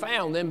where he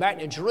found them back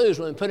to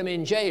Jerusalem and put them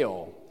in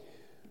jail.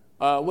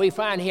 We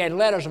find he had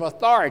letters of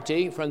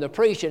authority from the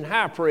priest and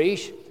high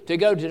priest to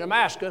go to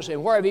Damascus,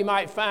 and wherever he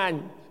might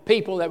find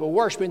people that were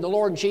worshiping the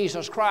Lord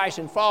Jesus Christ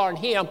and following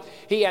him,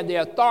 he had the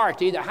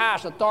authority, the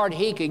highest authority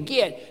he could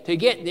get to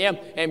get them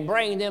and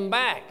bring them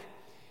back.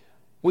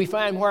 We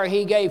find where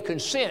he gave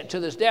consent to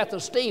the death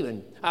of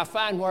Stephen. I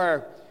find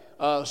where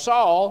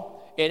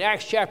Saul, in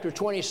Acts chapter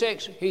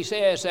 26, he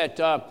says that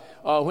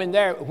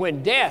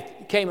when death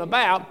came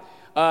about,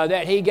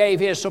 that he gave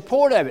his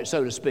support of it,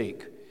 so to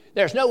speak.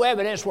 There's no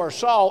evidence where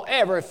Saul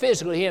ever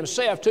physically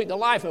himself took the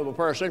life of a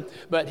person,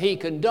 but he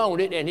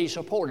condoned it and he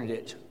supported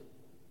it.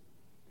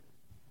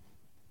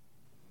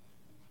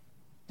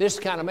 This is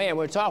the kind of man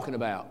we're talking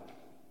about.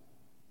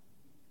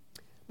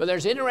 But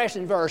there's an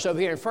interesting verse over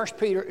here in 1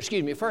 Timothy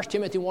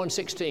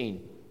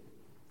 1:16.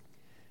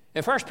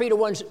 In 1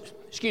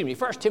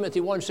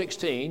 Timothy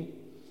 1:16,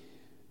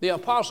 the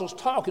apostle's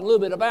talking a little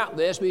bit about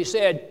this, but he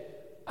said,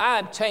 I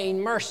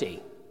obtained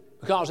mercy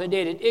because I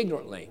did it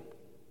ignorantly.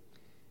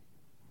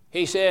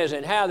 He says,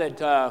 and how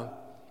that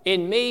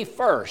in me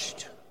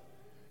first,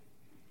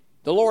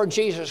 the Lord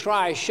Jesus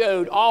Christ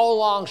showed all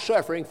long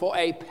suffering for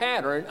a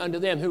pattern unto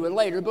them who would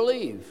later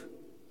believe.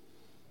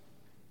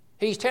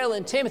 He's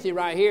telling Timothy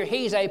right here,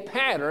 he's a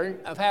pattern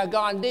of how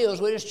God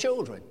deals with his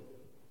children.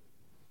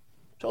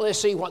 So let's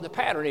see what the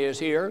pattern is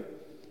here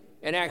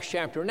in Acts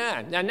chapter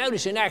 9. Now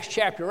notice in Acts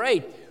chapter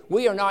 8,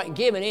 we are not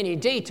given any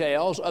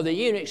details of the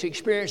eunuch's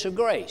experience of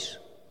grace.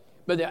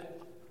 But the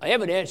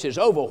evidence is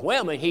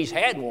overwhelming. He's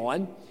had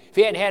one. If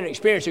he hadn't had an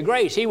experience of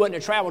grace, he wouldn't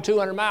have traveled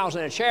 200 miles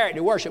in a chariot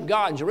to worship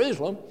God in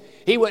Jerusalem.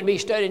 He wouldn't be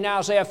studying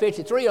Isaiah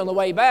 53 on the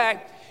way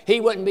back.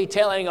 He wouldn't be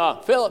telling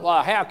Philip,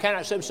 how can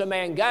I say some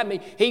man guide me?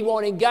 He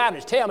wanted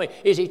guidance. Tell me,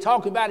 is he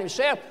talking about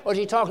himself or is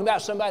he talking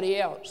about somebody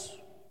else?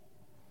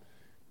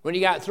 When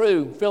he got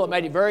through, Philip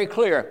made it very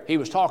clear he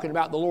was talking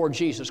about the Lord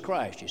Jesus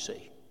Christ, you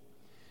see.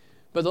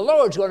 But the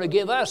Lord's going to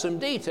give us some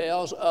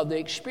details of the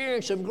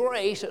experience of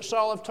grace that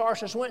Saul of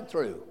Tarsus went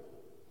through.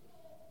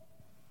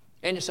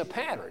 And it's a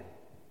pattern.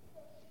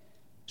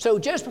 So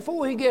just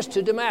before he gets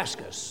to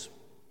Damascus,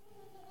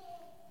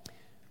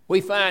 we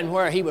find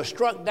where he was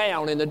struck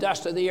down in the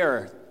dust of the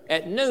earth.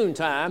 At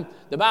noontime,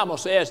 the Bible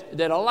says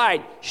that a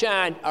light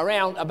shined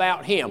around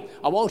about him.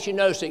 I want you to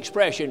notice the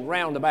expression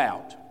round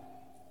about.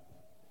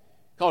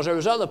 Because there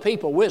was other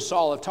people with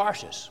Saul of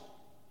Tarsus.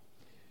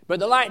 But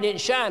the light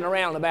didn't shine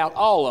around about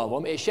all of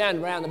them. It shined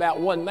around about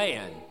one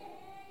man,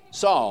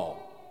 Saul.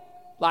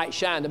 Light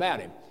shined about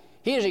him.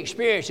 His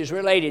experience is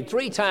related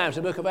 3 times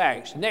in the book of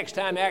Acts. Next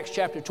time, Acts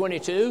chapter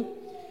 22.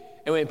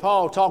 And when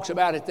Paul talks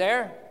about it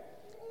there,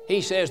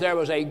 he says there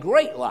was a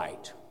great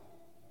light.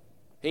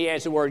 He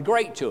adds the word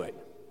great to it.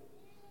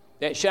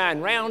 That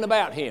shined round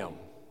about him.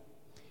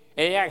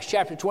 And in Acts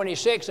chapter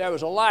 26, there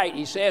was a light,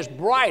 he says,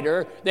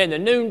 brighter than the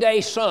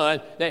noonday sun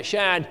that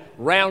shined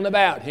round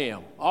about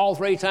him. All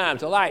 3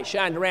 times the light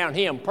shined around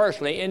him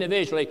personally,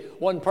 individually,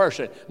 one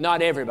person,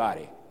 not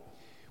everybody.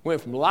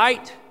 Went from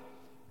light,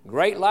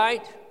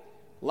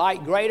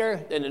 light greater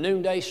than the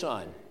noonday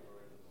sun.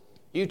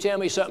 You tell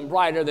me something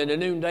brighter than the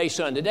noonday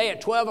sun. Today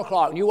at 12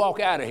 o'clock, when you walk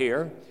out of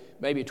here,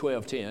 maybe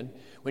 12:10,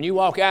 when you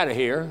walk out of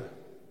here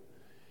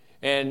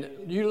and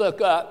you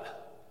look up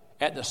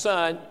at the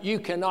sun, you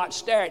cannot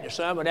stare at the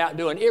sun without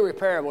doing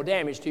irreparable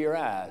damage to your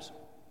eyes.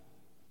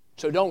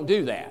 So don't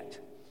do that.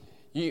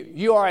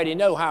 You already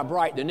know how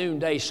bright the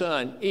noonday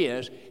sun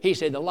is. He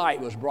said the light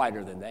was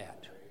brighter than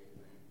that.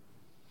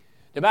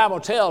 The Bible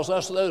tells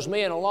us those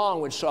men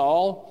along with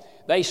Saul,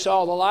 they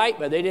saw the light,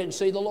 but they didn't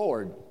see the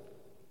Lord.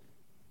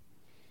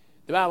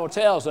 The Bible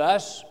tells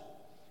us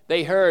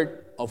they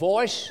heard a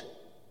voice,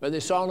 but they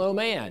saw no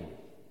man.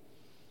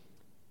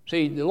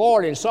 See, the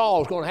Lord and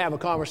Saul is going to have a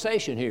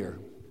conversation here.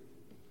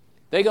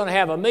 They're going to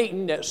have a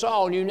meeting that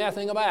Saul knew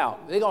nothing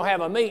about. They're going to have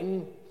a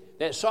meeting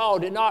that Saul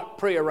did not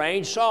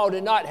prearrange. Saul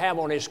did not have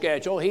on his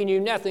schedule. He knew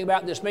nothing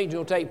about this meeting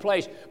going to take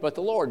place, but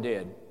the Lord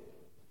did.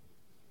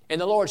 And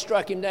the Lord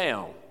struck him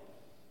down.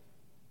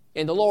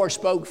 And the Lord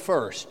spoke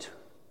first.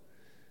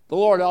 The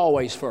Lord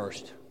always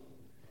first.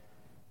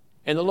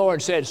 And the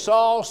Lord said,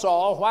 Saul,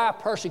 Saul, why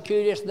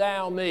persecutest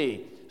thou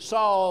me?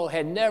 Saul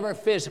had never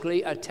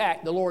physically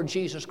attacked the Lord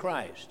Jesus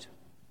Christ.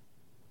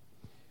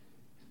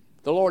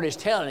 The Lord is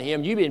telling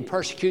him, you've been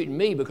persecuting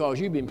me because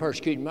you've been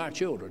persecuting my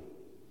children.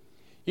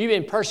 You've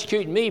been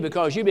persecuting me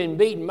because you've been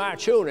beating my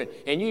children.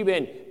 And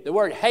the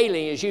word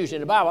hailing is used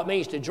in the Bible. It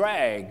means to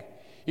drag.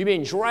 You've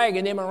been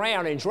dragging them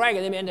around and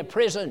dragging them into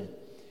prison,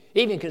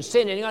 even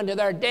consenting unto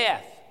their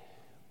death.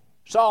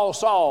 Saul,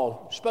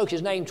 Saul, spoke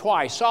his name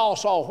twice. Saul,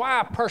 Saul,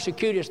 why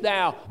persecutest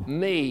thou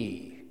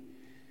me?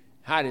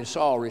 How did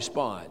Saul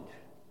respond?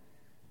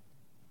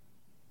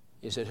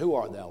 He said, who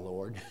art thou,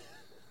 Lord?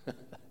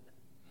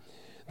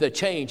 The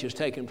change has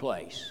taken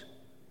place.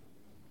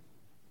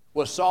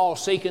 Was Saul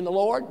seeking the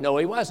Lord? No,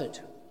 he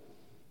wasn't.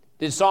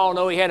 Did Saul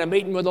know he had a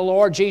meeting with the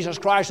Lord Jesus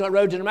Christ on the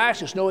road to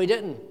Damascus? No, he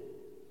didn't.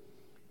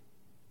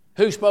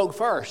 Who spoke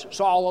first,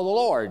 Saul or the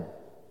Lord?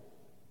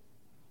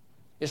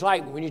 It's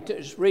like when you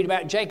read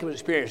about Jacob's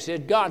experience. It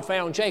said God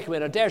found Jacob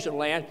in a desert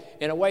land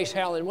in a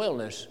waste-howling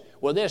wilderness.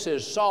 Well, this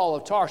is Saul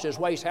of Tarsus'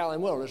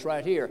 waste-howling wilderness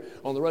right here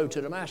on the road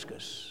to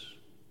Damascus.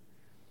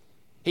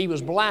 He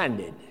was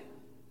blinded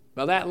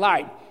by that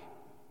light.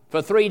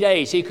 For 3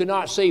 days he could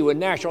not see with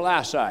natural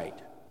eyesight.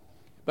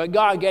 But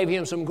God gave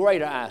him some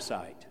greater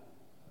eyesight.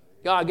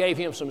 God gave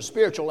him some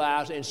spiritual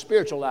eyes and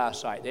spiritual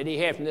eyesight that he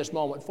had from this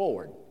moment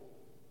forward.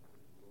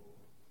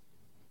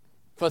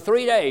 For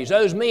 3 days,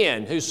 those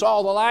men who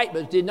saw the light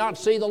but did not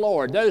see the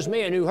Lord, those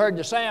men who heard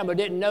the sound but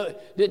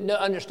didn't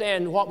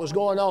understand what was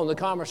going on in the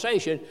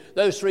conversation,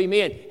 those 3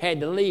 men had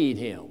to lead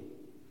him.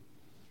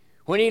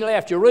 When he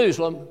left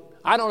Jerusalem,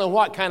 I don't know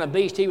what kind of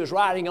beast he was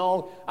riding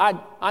on.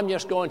 I'm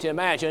just going to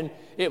imagine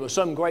it was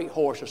some great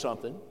horse or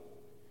something.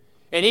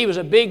 And he was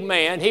a big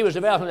man. He was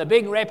developing a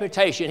big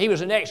reputation. He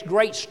was the next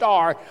great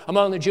star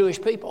among the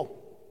Jewish people.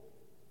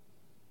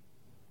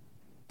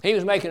 He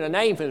was making a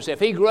name for himself.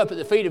 He grew up at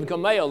the feet of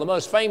Gamaliel, the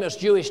most famous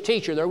Jewish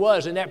teacher there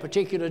was in that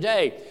particular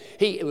day.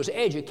 He was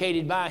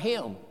educated by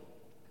him.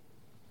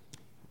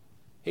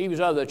 He was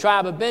of the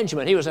tribe of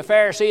Benjamin. He was a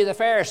Pharisee of the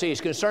Pharisees.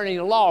 Concerning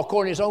the law,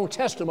 according to his own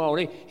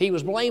testimony, he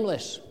was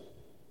blameless.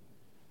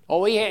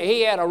 Oh,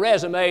 he had a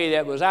resume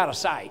that was out of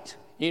sight.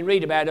 You can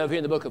read about it over here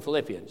in the book of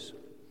Philippians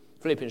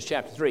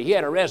chapter 3. He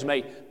had a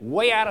resume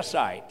way out of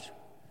sight.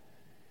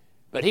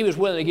 But he was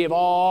willing to give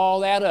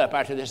all that up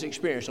after this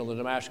experience on the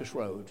Damascus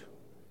road.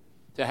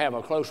 to have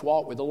a close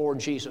walk with the Lord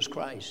Jesus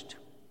Christ.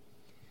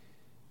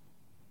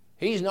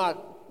 He's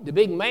not the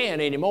big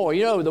man anymore.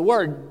 You know, the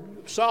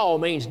word Saul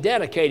means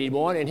dedicated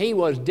one, and he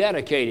was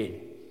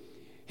dedicated.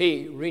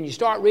 When you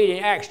start reading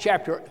Acts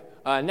chapter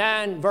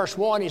 9, verse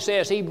 1, he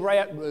says he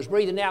was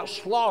breathing out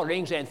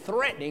slaughterings and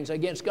threatenings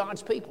against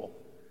God's people.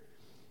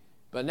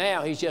 But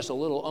now he's just a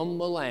little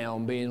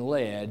lamb being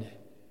led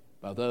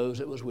by those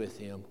that was with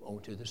him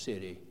onto the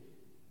city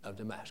of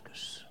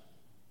Damascus.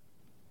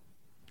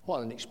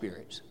 What an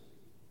experience.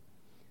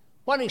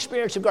 What an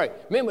experience of grace.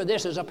 Remember,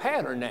 this is a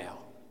pattern now.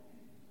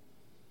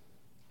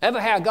 Ever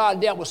how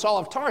God dealt with Saul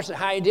of Tarsus,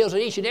 how he deals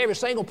with each and every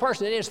single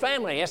person in his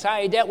family. That's how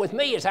he dealt with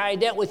me. It's how he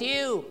dealt with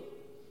you.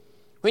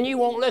 When you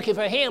weren't looking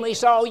for him, he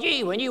saw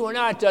you. When you were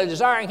not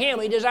desiring him,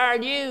 he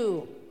desired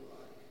you.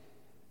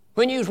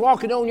 When you was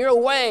walking on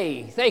your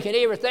way, thinking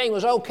everything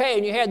was okay,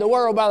 and you had the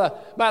world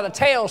by the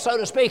tail, so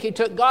to speak, it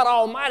took God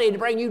Almighty to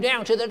bring you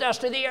down to the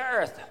dust of the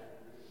earth.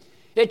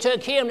 It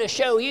took him to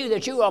show you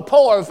that you are a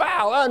poor,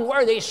 vile,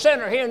 unworthy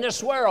sinner here in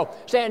this world,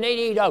 standing in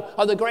need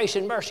of the grace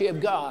and mercy of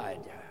God.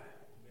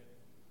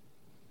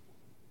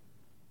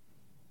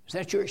 Is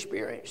that your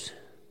experience?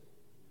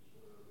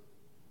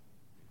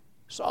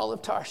 Saul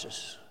of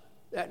Tarsus,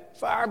 that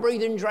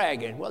fire-breathing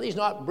dragon. Well, he's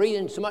not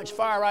breathing so much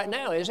fire right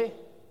now, is he?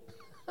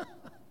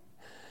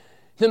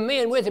 The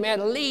men with him had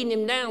to lead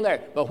him down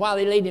there. But while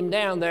they lead him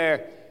down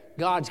there,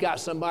 God's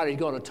got somebody who's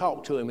going to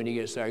talk to him when he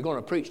gets there. He's going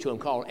to preach to him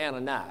called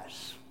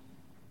Ananias.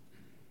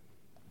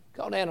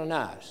 Called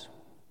Ananias.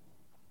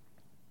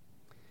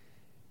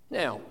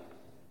 Now,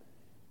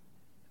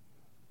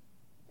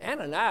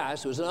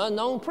 Ananias was an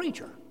unknown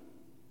preacher.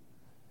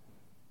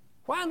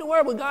 Why in the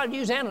world would God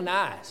use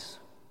Ananias?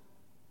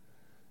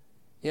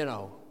 You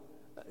know,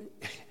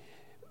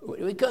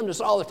 we come to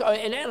Saul,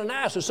 and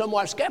Ananias was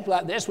somewhat skeptical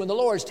like this when the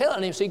Lord's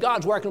telling him, see,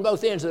 God's working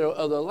both ends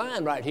of the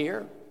line right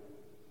here.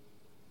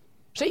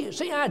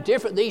 See how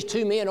different these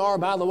two men are,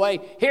 by the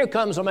way? Here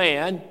comes a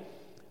man,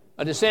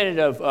 a descendant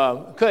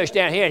of Cush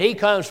down here, and he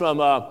comes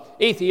from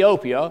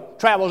Ethiopia,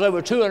 travels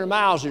over 200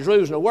 miles to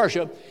Jerusalem to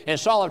worship, and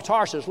Saul of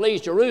Tarsus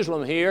leaves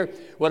Jerusalem here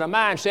with a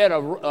mindset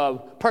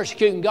of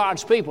persecuting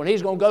God's people, and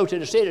he's going to go to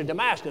the city of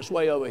Damascus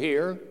way over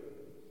here.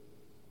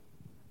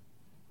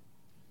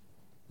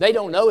 They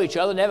don't know each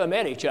other, never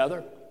met each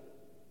other.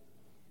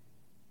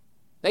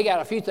 They got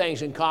a few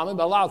things in common,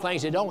 but a lot of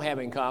things they don't have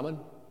in common.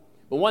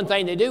 But one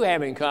thing they do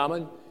have in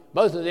common,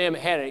 both of them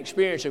had an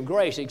experience of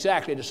grace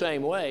exactly the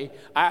same way.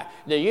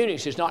 The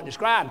eunuch is not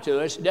described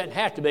to us. It doesn't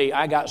have to be,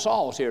 I got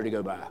Saul's here to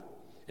go by.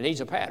 And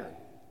he's a pattern.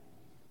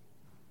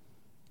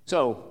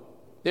 So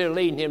they're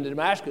leading him to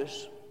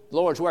Damascus. The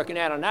Lord's working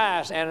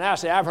Ananias. Ananias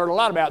said, I've heard a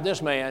lot about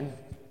this man.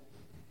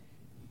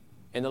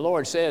 And the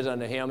Lord says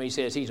unto him, he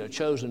says, he's a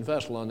chosen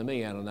vessel unto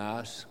me,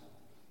 Ananias,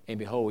 and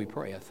behold, he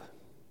prayeth.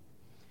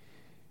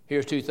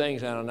 Here's two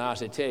things,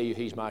 Ananias, that tell you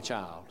he's my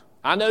child.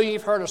 I know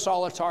you've heard of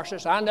Saul of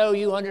Tarsus. I know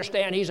you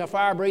understand he's a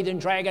fire-breathing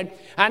dragon.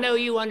 I know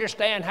you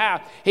understand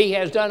how he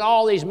has done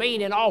all these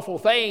mean and awful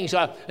things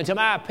to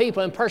my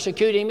people and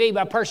persecuting me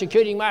by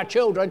persecuting my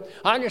children.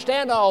 I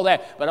understand all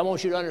that, but I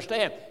want you to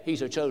understand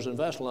he's a chosen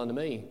vessel unto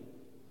me.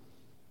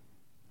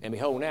 And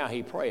behold, now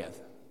he prayeth.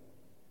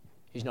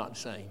 He's not the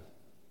same.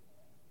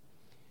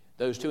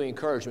 Those two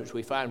encouragements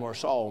we find where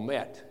Saul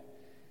met.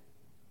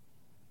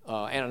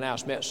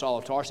 Ananias met Saul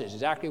of Tarsus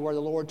exactly where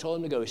the Lord told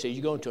him to go. He said,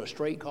 you go into a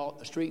street called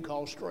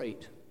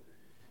Straight,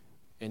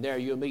 and there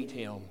you'll meet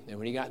him. And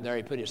when he got there,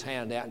 he put his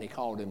hand out and he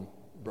called him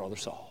Brother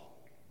Saul.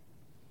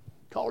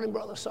 Called him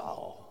Brother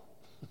Saul.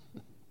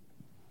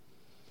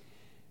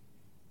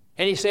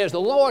 And he says, the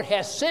Lord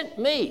has sent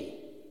me.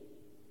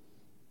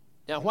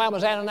 Now, why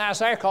was Ananias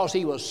there? Because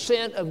he was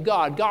sent of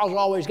God. God's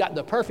always got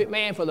the perfect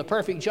man for the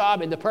perfect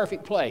job in the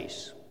perfect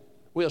place.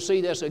 We'll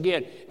see this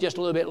again just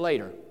a little bit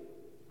later.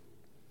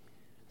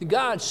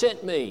 God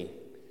sent me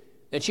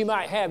that you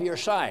might have your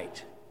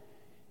sight.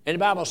 And the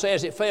Bible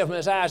says it fell from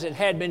his eyes that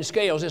had been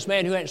scales. This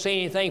man who hadn't seen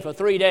anything for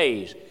 3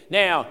 days,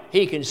 now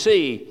he can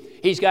see.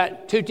 He's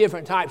got two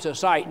different types of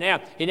sight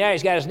now. Now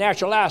he's got his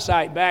natural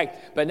eyesight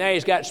back, but now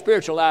he's got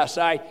spiritual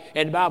eyesight.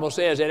 And the Bible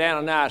says that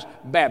Ananias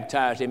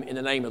baptized him in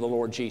the name of the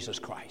Lord Jesus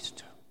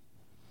Christ.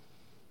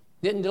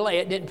 Didn't delay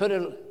it, didn't put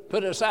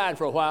it aside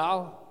for a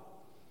while.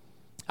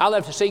 I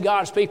love to see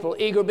God's people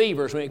eager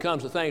beavers when it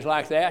comes to things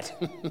like that.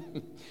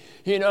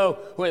 You know,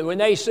 when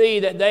they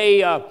see that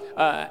they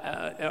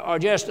are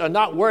just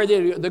not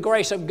worthy of the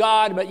grace of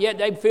God, but yet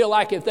they feel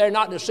like if they're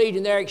not deceived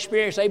in their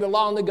experience, they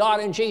belong to God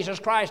and Jesus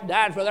Christ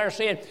died for their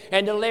sin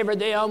and delivered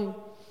them.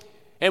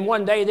 And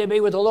one day they'll be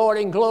with the Lord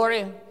in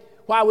glory.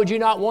 Why would you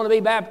not want to be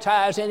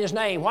baptized in His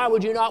name? Why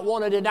would you not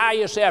want to deny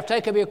yourself,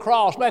 take up your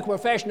cross, make a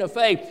profession of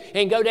faith,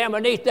 and go down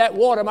beneath that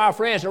water, my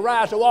friends, to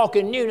rise to walk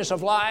in newness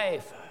of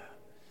life?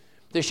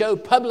 To show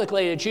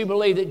publicly that you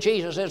believe that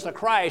Jesus is the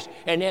Christ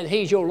and that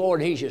He's your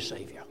Lord and He's your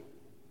Savior.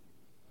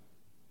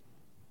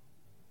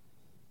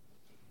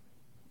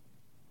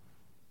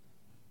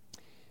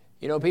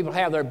 You know, people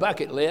have their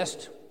bucket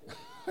list.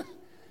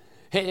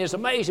 And it's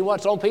amazing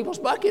what's on people's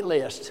bucket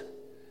list.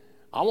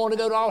 I want to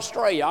go to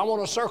Australia. I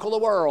want to circle the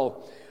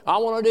world. I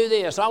want to do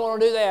this, I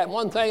want to do that,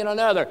 one thing and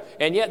another,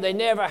 and yet they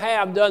never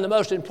have done the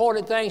most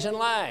important things in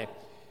life.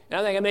 And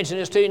I think I mentioned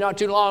this to you not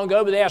too long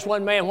ago, but they asked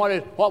one man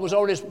what was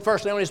on his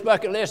first thing on his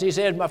bucket list. He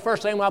said, my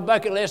first thing on my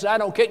bucket list is I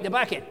don't kick the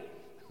bucket.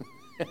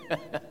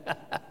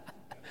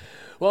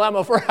 Well,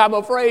 I'm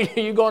afraid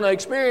you're going to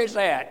experience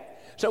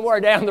that somewhere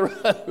down the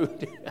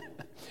road.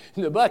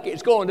 The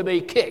bucket's going to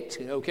be kicked,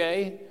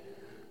 okay?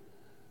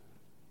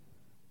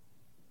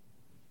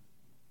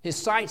 His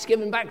sight's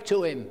given back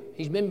to him.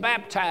 He's been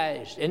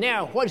baptized. And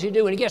now, what does he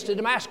do when he gets to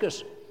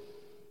Damascus?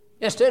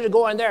 Instead of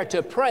going there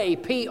to pray,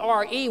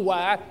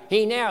 P-R-E-Y,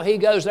 he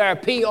goes there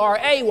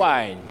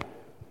P-R-A-Y.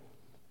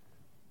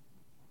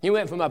 He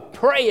went from a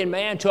praying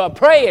man to a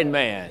praying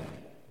man.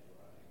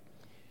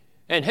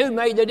 And who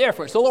made the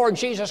difference? The Lord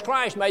Jesus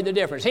Christ made the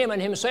difference. Him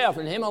and himself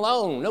and him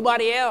alone,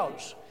 nobody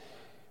else.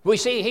 We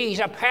see he's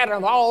a pattern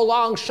of all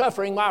long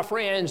suffering, my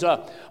friends,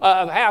 of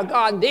how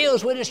God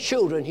deals with his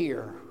children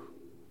here.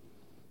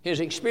 His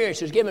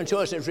experience is given to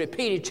us and is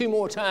repeated 2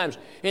 more times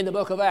in the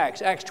book of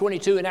Acts, Acts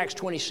 22 and Acts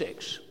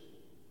 26.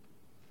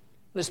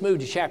 Let's move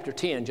to chapter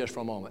 10 just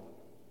for a moment.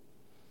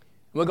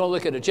 We're going to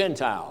look at a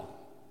Gentile.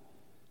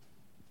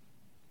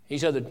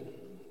 He's a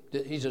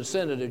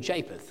descendant of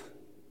Japheth.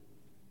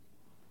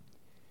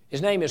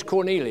 His name is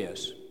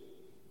Cornelius.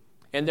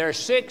 And there are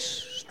 6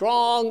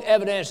 strong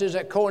evidences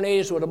that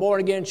Cornelius was a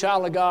born-again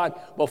child of God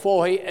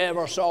before he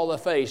ever saw the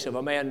face of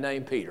a man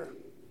named Peter.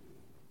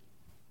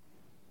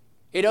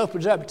 It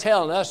opens up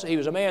telling us he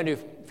was a man who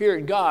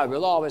feared God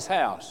with all of his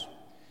house,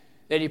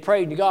 that he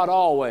prayed to God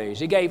always.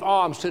 He gave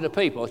alms to the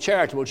people, a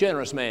charitable,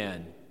 generous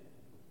man.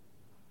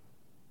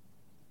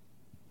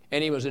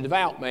 And he was a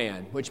devout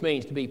man, which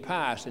means to be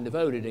pious and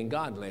devoted and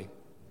godly.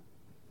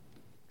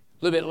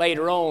 A little bit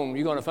later on,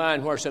 you're going to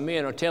find where some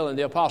men are telling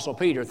the Apostle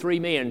Peter,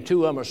 3 men,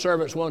 2 of them are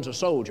servants, one's a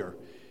soldier,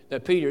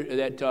 that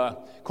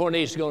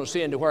Cornelius is going to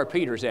send to where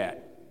Peter's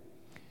at.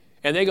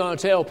 And they're going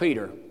to tell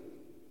Peter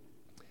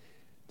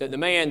that the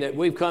man that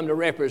we've come to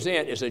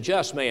represent is a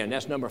just man,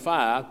 that's number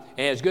 5,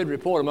 and has good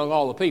report among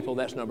all the people,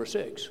 that's number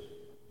 6.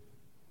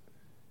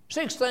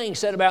 6 things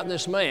said about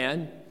this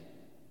man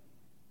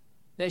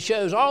that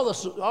shows all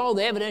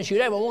the evidence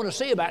you'd ever want to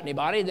see about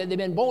anybody, that they've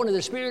been born of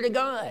the Spirit of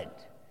God.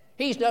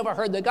 He's never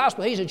heard the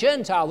gospel. He's a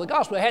Gentile. The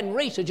gospel hadn't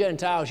reached the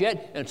Gentiles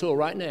yet until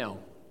right now.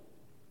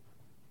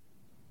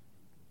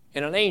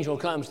 And an angel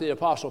comes to the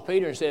Apostle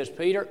Peter and says,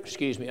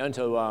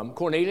 unto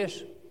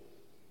Cornelius.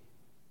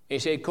 He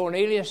said,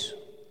 Cornelius,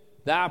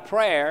 thy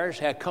prayers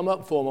have come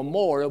up for a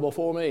memorial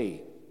before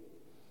me.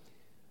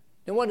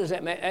 And what does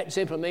that mean? That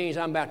simply means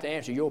I'm about to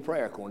answer your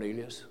prayer,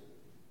 Cornelius.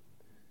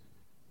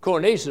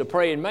 Cornelius is a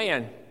praying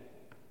man.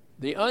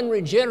 The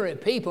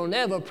unregenerate people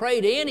never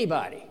pray to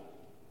anybody.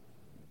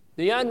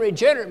 The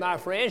unregenerate, my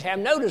friends, have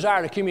no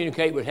desire to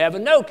communicate with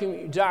heaven, no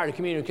desire to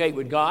communicate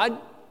with God.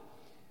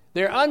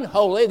 They're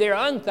unholy, they're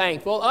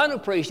unthankful,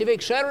 unappreciative,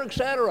 etc.,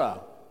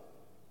 etc.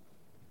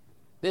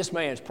 This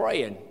man's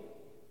praying.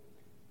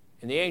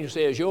 And the angel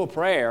says, your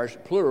prayers,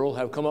 plural,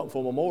 have come up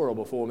for memorial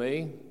before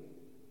me.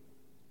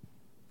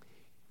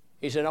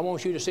 He said, I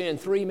want you to send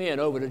 3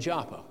 men over to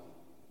Joppa.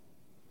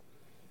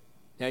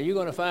 Now, you're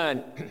going to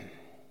find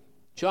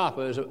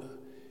Joppa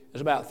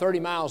is about 30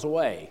 miles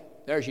away.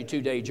 There's your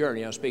 2-day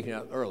journey I was speaking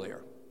of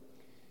earlier.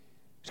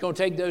 It's going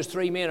to take those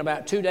 3 men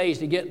about 2 days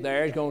to get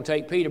there. It's going to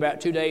take Peter about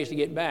 2 days to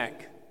get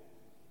back.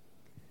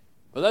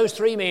 But those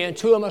 3 men,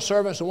 2 of them are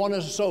servants and 1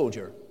 is a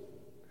soldier,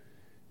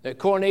 that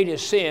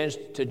Cornelius sends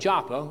to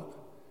Joppa,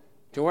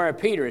 to where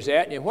Peter is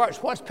at. And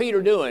what's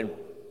Peter doing?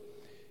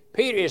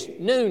 Peter, it's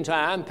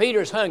noontime.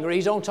 Peter's hungry.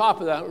 He's on top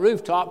of the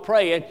rooftop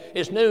praying.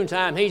 It's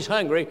noontime. He's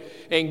hungry.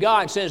 And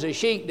God sends a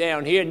sheep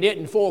down here, knit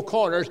in 4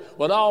 corners,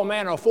 with all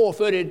manner of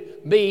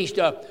 4-footed beasts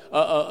of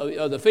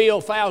the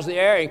field, fowls of the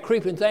air, and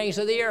creeping things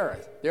of the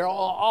earth. They're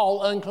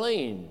all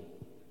unclean.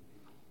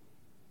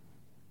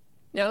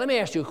 Now, let me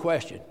ask you a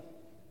question.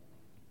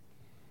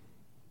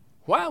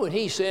 Why would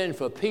he send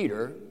for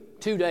Peter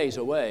 2 days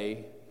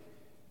away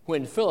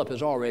when Philip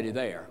is already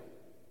there?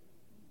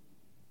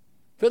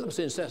 Philip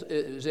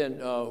is in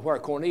where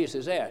Cornelius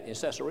is at, in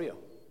Caesarea.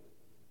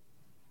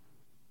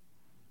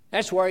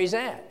 That's where he's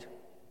at.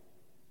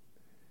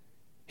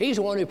 He's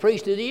the one who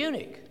preached to the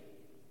eunuch.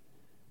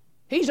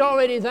 He's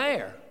already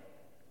there.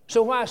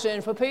 So why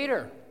send for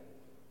Peter?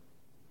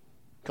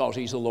 Because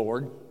he's the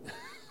Lord.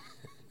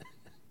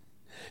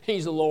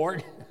 He's the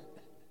Lord.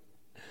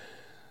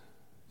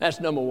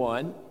 That's number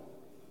 1.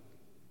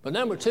 But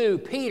number 2,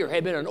 Peter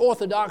had been an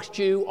Orthodox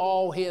Jew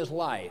all his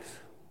life.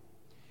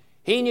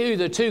 He knew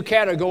the 2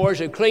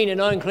 categories of clean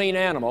and unclean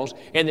animals,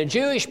 and the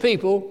Jewish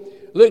people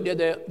looked at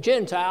the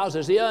Gentiles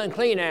as the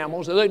unclean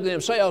animals. They looked at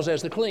themselves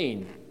as the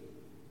clean.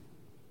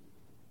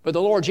 But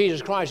the Lord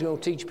Jesus Christ is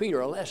going to teach Peter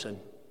a lesson.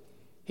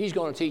 He's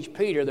going to teach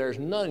Peter there's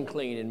none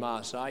clean in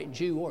my sight,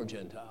 Jew or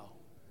Gentile.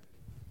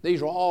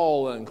 These are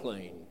all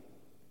unclean.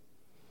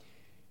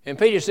 And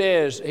he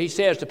says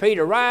to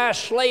Peter, rise,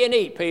 slay, and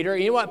eat, Peter.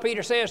 You know what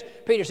Peter says?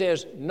 Peter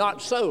says,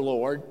 not so,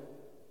 Lord.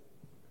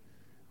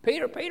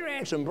 Peter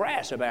had some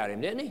brass about him,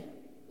 didn't he?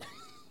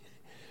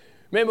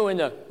 Remember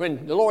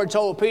when the Lord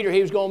told Peter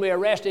he was going to be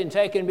arrested and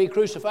taken and be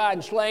crucified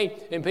and slain?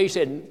 And Peter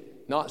said,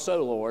 "Not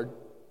so, Lord."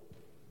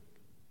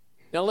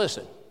 Now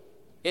listen,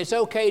 it's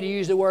okay to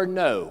use the word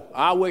no.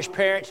 I wish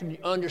parents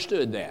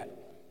understood that.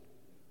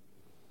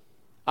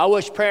 I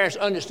wish parents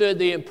understood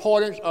the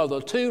importance of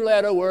the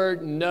two-letter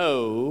word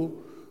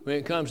no when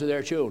it comes to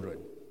their children.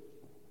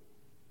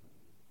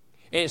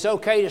 And it's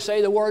okay to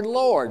say the word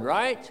Lord,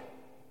 right?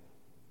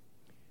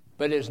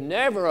 But it's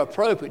never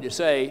appropriate to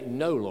say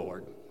no,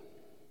 Lord.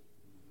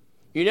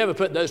 You never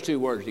put those two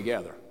words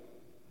together.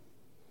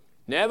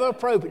 Never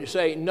appropriate to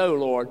say no,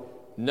 Lord.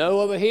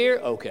 No over here,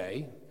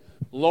 okay.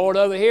 Lord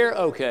over here,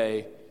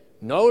 okay.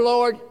 No,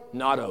 Lord,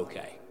 not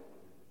okay.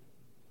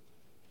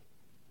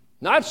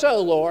 Not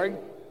so, Lord.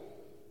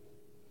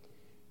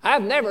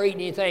 I've never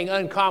eaten anything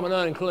uncommon,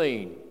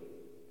 unclean.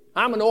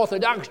 I'm an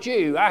Orthodox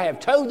Jew. I have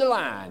towed the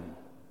line.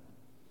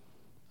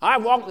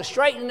 I've walked the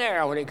straight and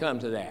narrow when it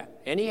comes to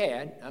that. And he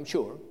had, I'm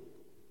sure. And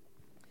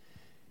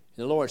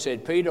the Lord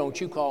said, "Peter, don't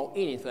you call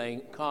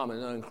anything common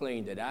and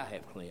unclean that I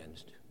have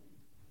cleansed."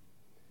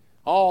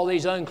 All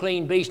these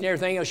unclean beasts and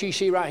everything else you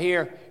see right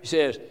here, he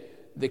says,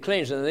 the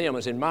cleansing of them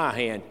is in my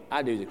hand.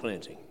 I do the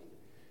cleansing.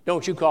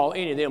 Don't you call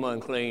any of them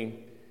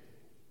unclean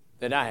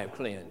that I have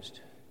cleansed.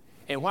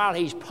 And while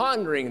he's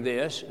pondering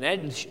this, and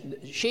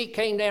that sheet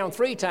came down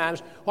 3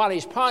 times, while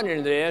he's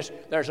pondering this,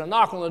 there's a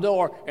knock on the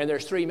door, and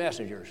there's 3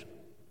 messengers.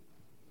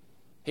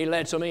 He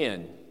lets them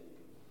in.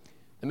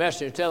 The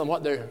messengers tell them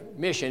what their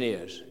mission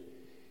is.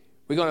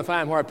 We're going to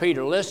find where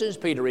Peter listens,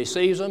 Peter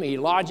receives them, he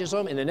lodges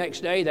them, and the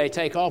next day they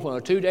take off on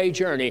a 2-day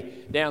journey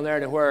down there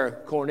to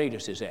where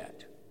Cornelius is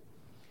at.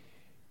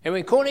 And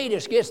when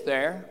Cornelius gets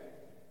there,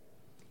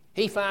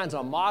 he finds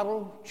a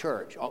model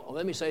church.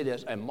 Let me say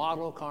this, a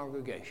model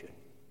congregation.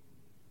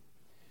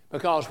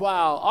 Because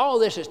while all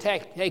this is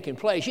taking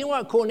place, you know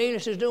what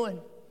Cornelius is doing?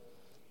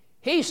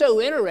 He's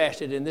so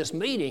interested in this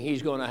meeting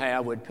he's going to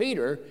have with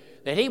Peter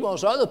that he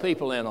wants other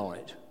people in on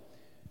it.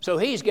 So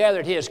he's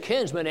gathered his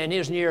kinsmen and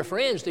his near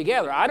friends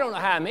together. I don't know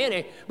how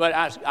many, but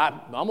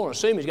I'm going to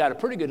assume he's got a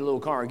pretty good little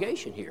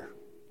congregation here.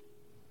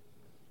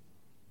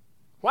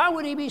 Why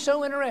would he be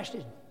so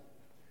interested?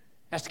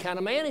 That's the kind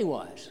of man he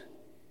was.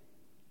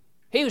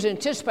 He was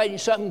anticipating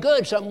something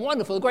good, something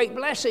wonderful, a great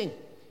blessing.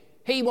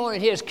 He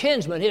wanted his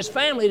kinsmen, his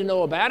family to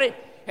know about it,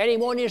 and he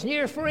wanted his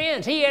near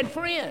friends. He had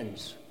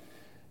friends.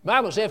 The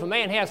Bible says if a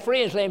man hath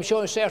friends, let him show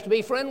himself to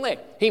be friendly.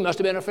 He must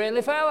have been a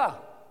friendly fellow.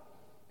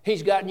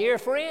 He's got near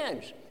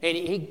friends, and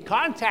he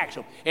contacts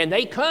them. And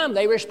they come,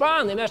 they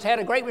respond. They must have had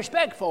a great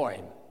respect for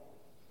him.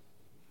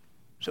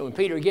 So when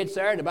Peter gets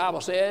there, the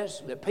Bible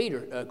says that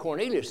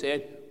Cornelius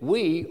said,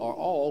 "We are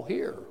all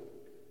here.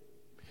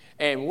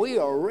 And we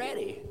are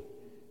ready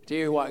to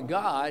hear what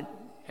God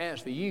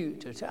has for you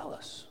to tell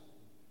us."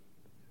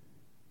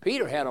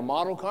 Peter had a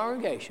model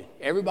congregation.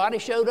 Everybody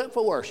showed up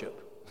for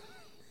worship.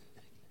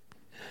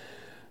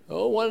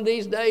 Oh, one of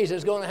these days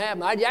it's going to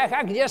happen. I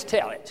can just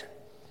tell it.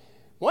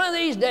 One of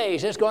these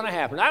days it's going to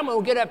happen. I'm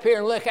going to get up here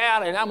and look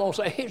out and I'm going to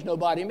say, "There's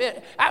nobody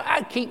met."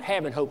 I keep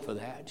having hope for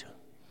that.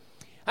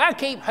 I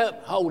keep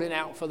holding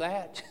out for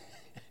that.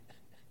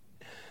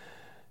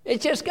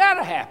 It's just got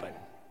to happen.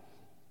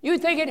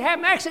 You'd think it'd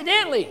happen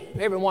accidentally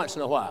every once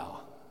in a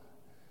while.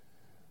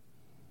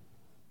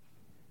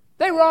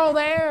 They were all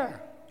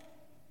there.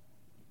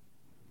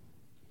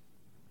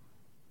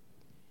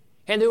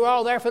 And they were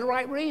all there for the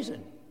right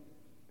reason,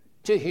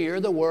 to hear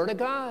the Word of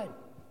God.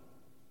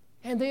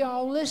 And they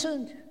all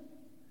listened.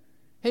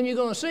 And you're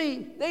going to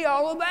see, they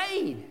all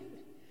obeyed.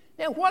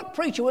 Now, what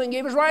preacher wouldn't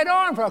give his right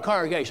arm for a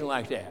congregation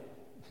like that?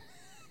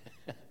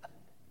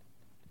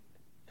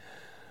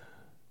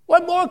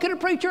 What more could a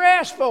preacher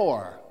ask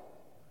for?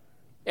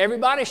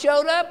 Everybody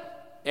showed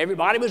up.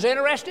 Everybody was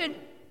interested.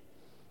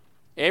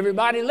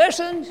 Everybody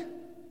listened.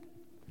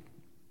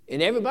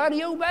 And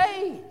everybody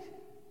obeyed.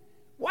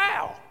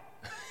 Wow.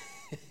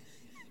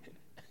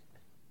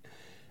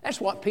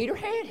 That's what Peter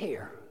had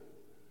here.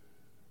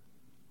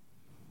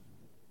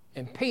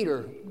 And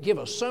Peter gave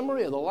a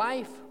summary of the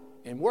life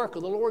and work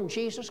of the Lord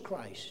Jesus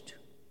Christ.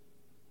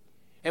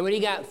 And when he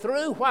got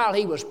through, while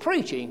he was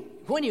preaching,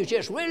 when he was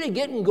just really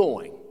getting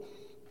going,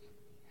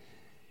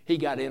 he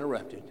got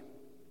interrupted.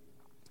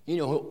 You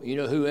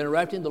know who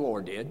interrupted? The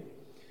Lord did.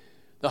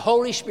 The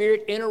Holy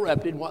Spirit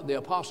interrupted what the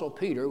Apostle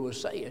Peter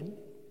was saying.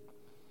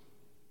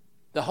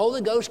 The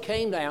Holy Ghost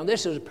came down.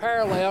 This is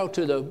parallel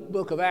to the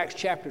book of Acts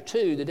chapter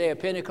 2, the day of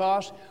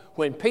Pentecost,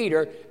 when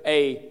Peter,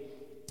 a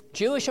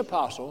Jewish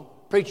apostle,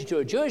 preaching to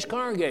a Jewish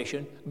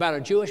congregation about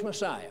a Jewish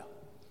Messiah.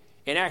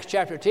 In Acts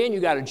chapter 10, you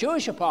got a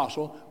Jewish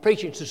apostle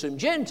preaching to some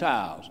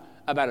Gentiles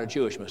about a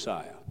Jewish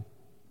Messiah.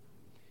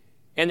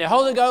 And the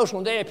Holy Ghost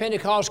on the day of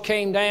Pentecost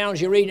came down,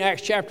 as you read in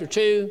Acts chapter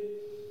 2,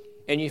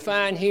 and you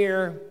find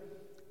here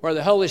where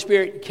the Holy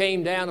Spirit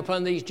came down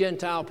upon these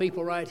Gentile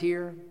people right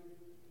here.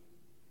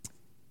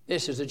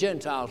 This is the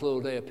Gentiles'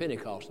 little day of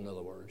Pentecost, in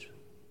other words.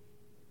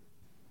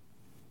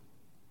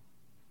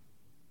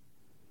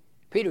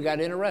 Peter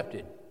got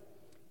interrupted.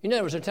 You know,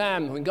 there was a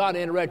time when God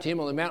interrupted him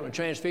on the Mountain of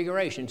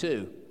Transfiguration,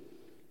 too.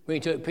 when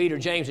he took Peter,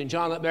 James, and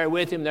John up there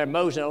with him. There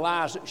Moses and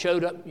Elias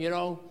showed up,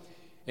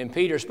 and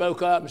Peter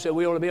spoke up and said,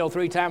 we ought to build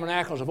 3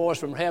 tabernacles. A voice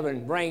from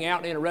heaven rang out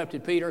and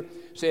interrupted Peter,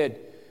 said,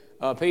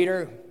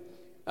 Peter,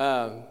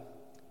 when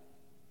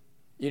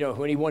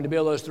he wanted to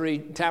build those 3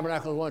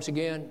 tabernacles once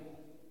again,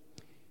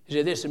 he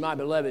said, this is my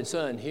beloved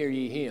son, hear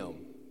ye him.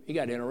 He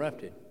got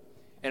interrupted.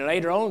 And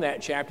later on in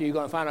that chapter, you're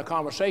going to find a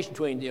conversation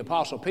between the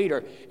Apostle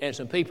Peter and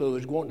some people who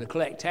was wanting to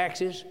collect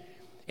taxes.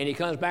 And he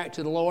comes back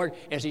to the Lord.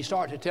 As he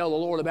starts to tell the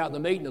Lord about the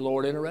meeting, the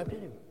Lord interrupted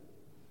him.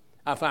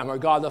 I find where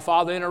God the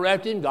Father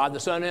interrupted him, God the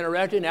Son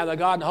interrupted him, now the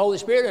God and the Holy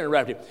Spirit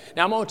interrupted him.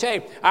 Now I'm going to tell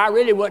you, I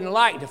really wouldn't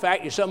like the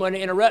fact that someone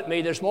interrupt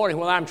me this morning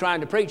while I'm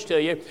trying to preach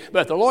to you.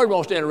 But if the Lord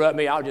wants to interrupt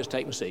me, I'll just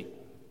take my seat.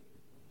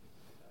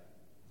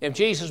 If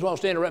Jesus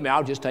wants to interrupt me,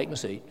 I'll just take my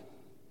seat.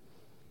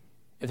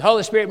 If the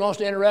Holy Spirit wants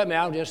to interrupt me,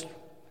 I'll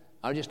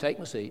just take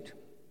my seat.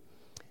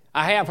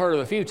 I have heard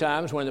of a few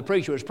times when the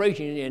preacher was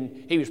preaching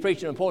and he was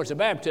preaching the importance of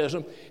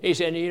baptism. He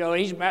said,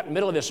 he's at the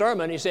middle of his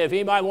sermon. He said, if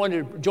anybody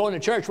wanted to join the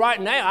church right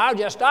now, I'll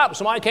just stop.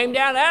 Somebody came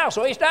down the aisle,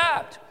 so he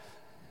stopped.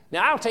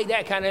 Now, I'll take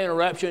that kind of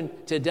interruption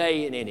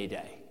today and any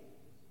day.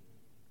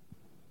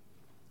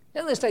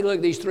 Now, let's take a look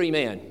at these 3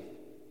 men.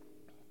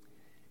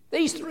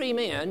 These 3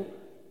 men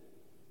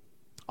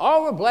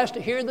all were blessed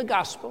to hear the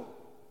gospel.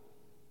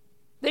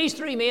 These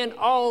 3 men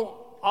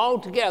all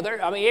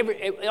together,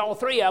 all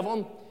 3 of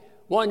them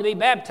wanted to be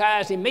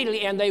baptized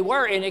immediately, and they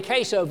were. In the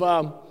case of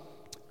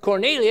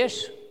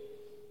Cornelius,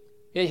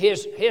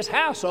 his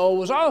household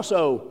was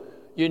also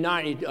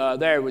united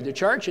there with the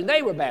church, and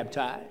they were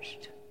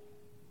baptized.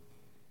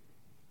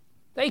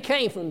 They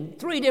came from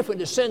 3 different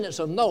descendants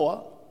of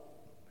Noah.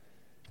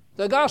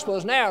 The gospel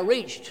has now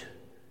reached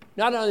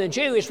not only the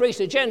Jew, it's reached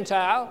the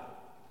Gentile.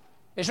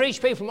 It's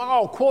reached people from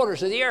all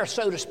quarters of the earth,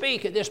 so to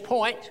speak, at this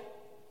point.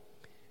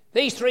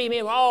 These 3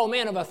 men were all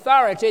men of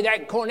authority.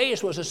 That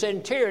Cornelius was a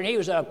centurion. He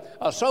was a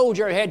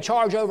soldier who had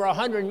charge over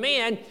 100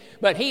 men,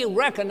 but he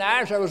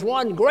recognized there was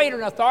one greater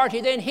in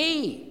authority than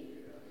he.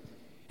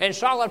 And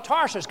Saul of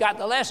Tarsus got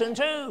the lesson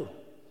too.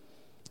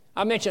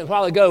 I mentioned a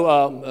while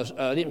ago,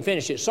 I didn't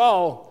finish it.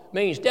 Saul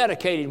means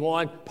dedicated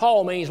one.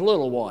 Paul means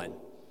little one.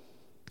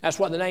 That's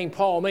what the name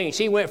Paul means.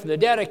 He went from the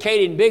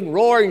dedicated big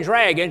roaring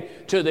dragon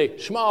to the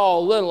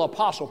small little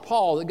apostle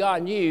Paul that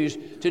God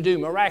used to do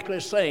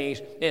miraculous things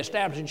and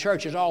establishing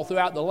churches all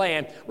throughout the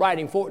land,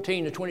 writing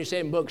 14 to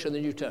 27 books of the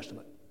New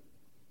Testament.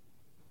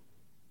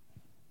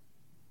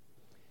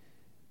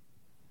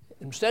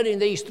 In studying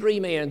these 3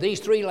 men,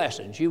 these 3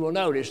 lessons, you will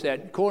notice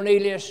that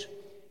Cornelius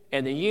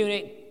and the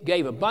eunuch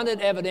gave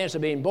abundant evidence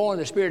of being born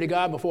of the Spirit of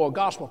God before a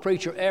gospel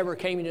preacher ever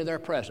came into their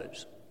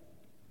presence.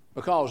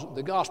 Because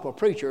the gospel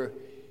preacher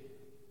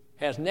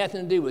has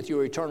nothing to do with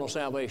your eternal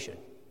salvation.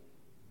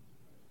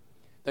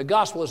 The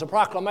gospel is a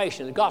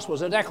proclamation. The gospel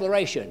is a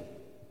declaration.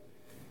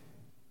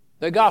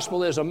 The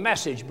gospel is a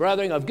message,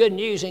 brethren, of good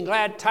news and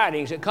glad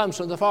tidings that comes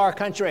from the far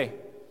country.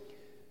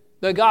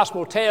 The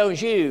gospel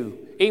tells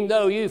you, even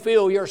though you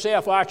feel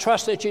yourself, I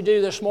trust that you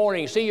do this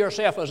morning, see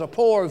yourself as a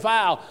poor,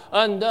 vile,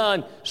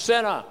 undone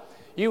sinner.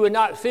 You would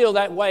not feel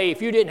that way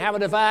if you didn't have a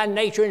divine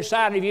nature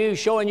inside of you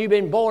showing you've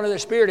been born of the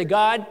Spirit of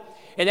God.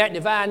 And that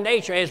divine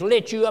nature has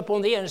lit you up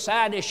on the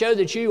inside to show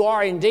that you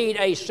are indeed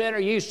a sinner.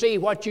 You see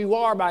what you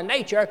are by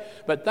nature,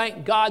 but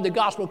thank God the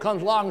gospel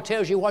comes along and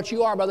tells you what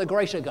you are by the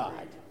grace of God.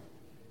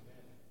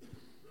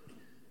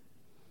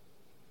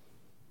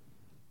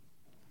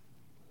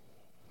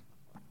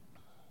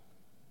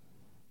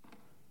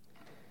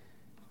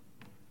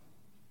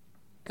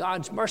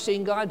 God's mercy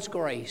and God's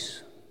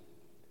grace.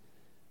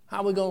 How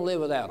are we going to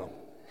live without them?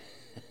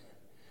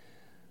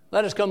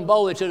 Let us come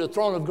boldly to the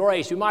throne of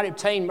grace. We might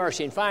obtain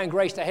mercy and find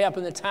grace to help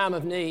in the time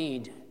of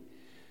need.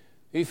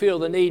 You feel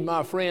the need,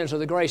 my friends,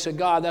 of the grace of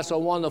God. That's a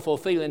wonderful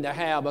feeling to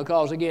have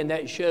because, again,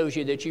 that shows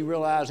you that you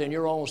realize in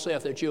your own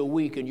self that you're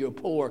weak and you're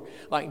poor,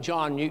 like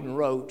John Newton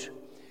wrote.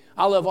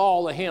 I love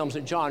all the hymns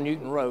that John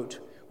Newton wrote.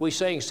 We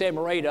sing 7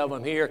 or 8 of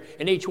them here,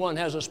 and each one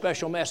has a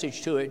special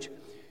message to it.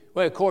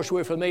 Well, of course,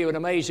 we're familiar with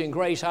Amazing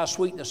Grace, how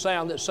sweet the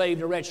sound that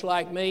saved a wretch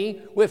like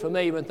me. We're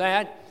familiar with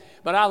that.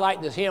 But I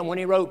like this hymn when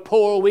he wrote,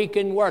 poor, weak,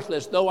 and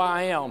worthless though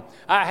I am,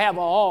 I have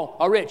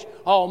a rich,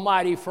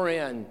 almighty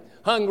friend.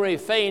 Hungry,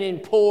 faint,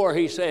 and poor,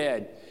 he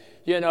said.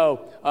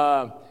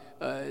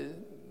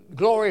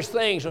 Glorious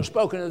things are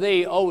spoken of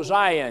thee, O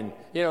Zion.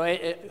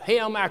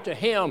 Hymn after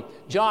hymn,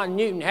 John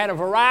Newton had a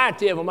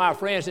variety of them, my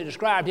friends, that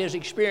described his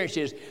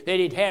experiences that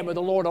he'd had with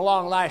the Lord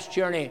along life's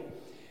journey.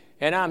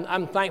 And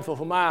I'm thankful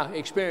for my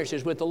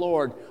experiences with the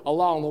Lord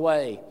along the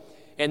way.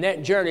 And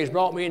that journey has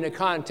brought me into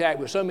contact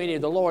with so many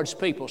of the Lord's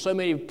people, so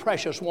many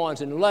precious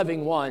ones and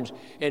loving ones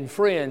and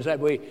friends that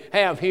we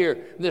have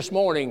here this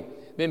morning,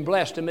 been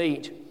blessed to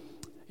meet.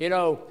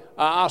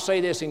 I'll say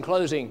this in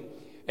closing.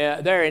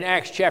 There in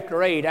Acts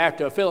chapter 8,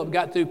 after Philip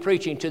got through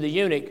preaching to the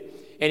eunuch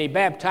and he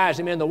baptized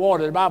him in the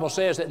water, the Bible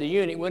says that the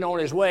eunuch went on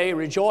his way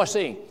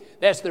rejoicing.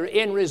 That's the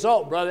end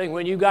result, brother,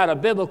 when you've got a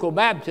biblical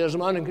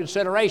baptism under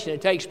consideration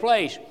that takes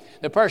place.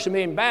 The person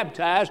being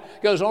baptized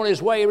goes on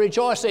his way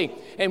rejoicing.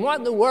 And what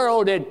in the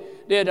world did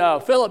did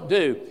Philip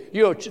do?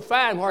 You'll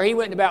find where he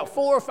went to about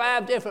 4 or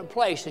 5 different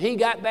places. He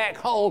got back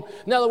home.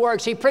 In other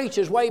words, he preached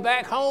his way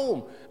back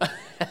home.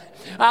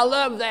 I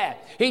love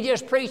that. He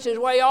just preached his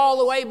way all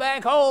the way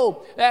back home.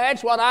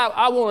 That's what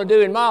I want to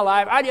do in my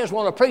life. I just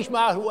want to preach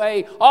my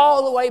way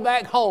all the way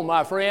back home,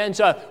 my friends,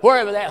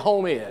 wherever that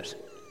home is.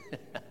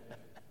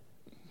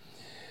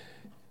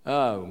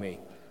 Oh, me.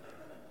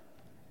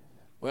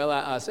 Well,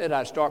 I said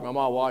I'd start my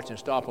mom watch and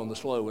stop on the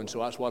slow one, so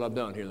that's what I've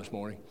done here this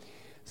morning.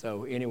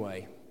 So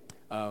anyway,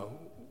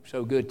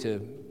 so good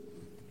to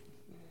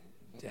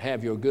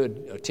have your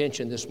good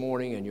attention this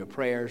morning and your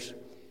prayers.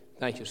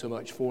 Thank you so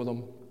much for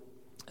them.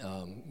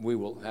 We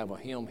will have a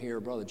hymn here,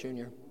 Brother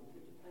Junior.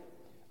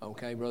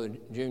 Okay, Brother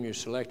Junior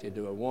selected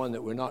one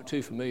that we're not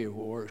too familiar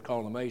with. It's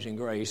called Amazing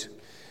Grace.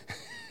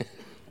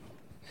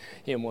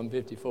 Hymn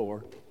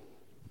 154.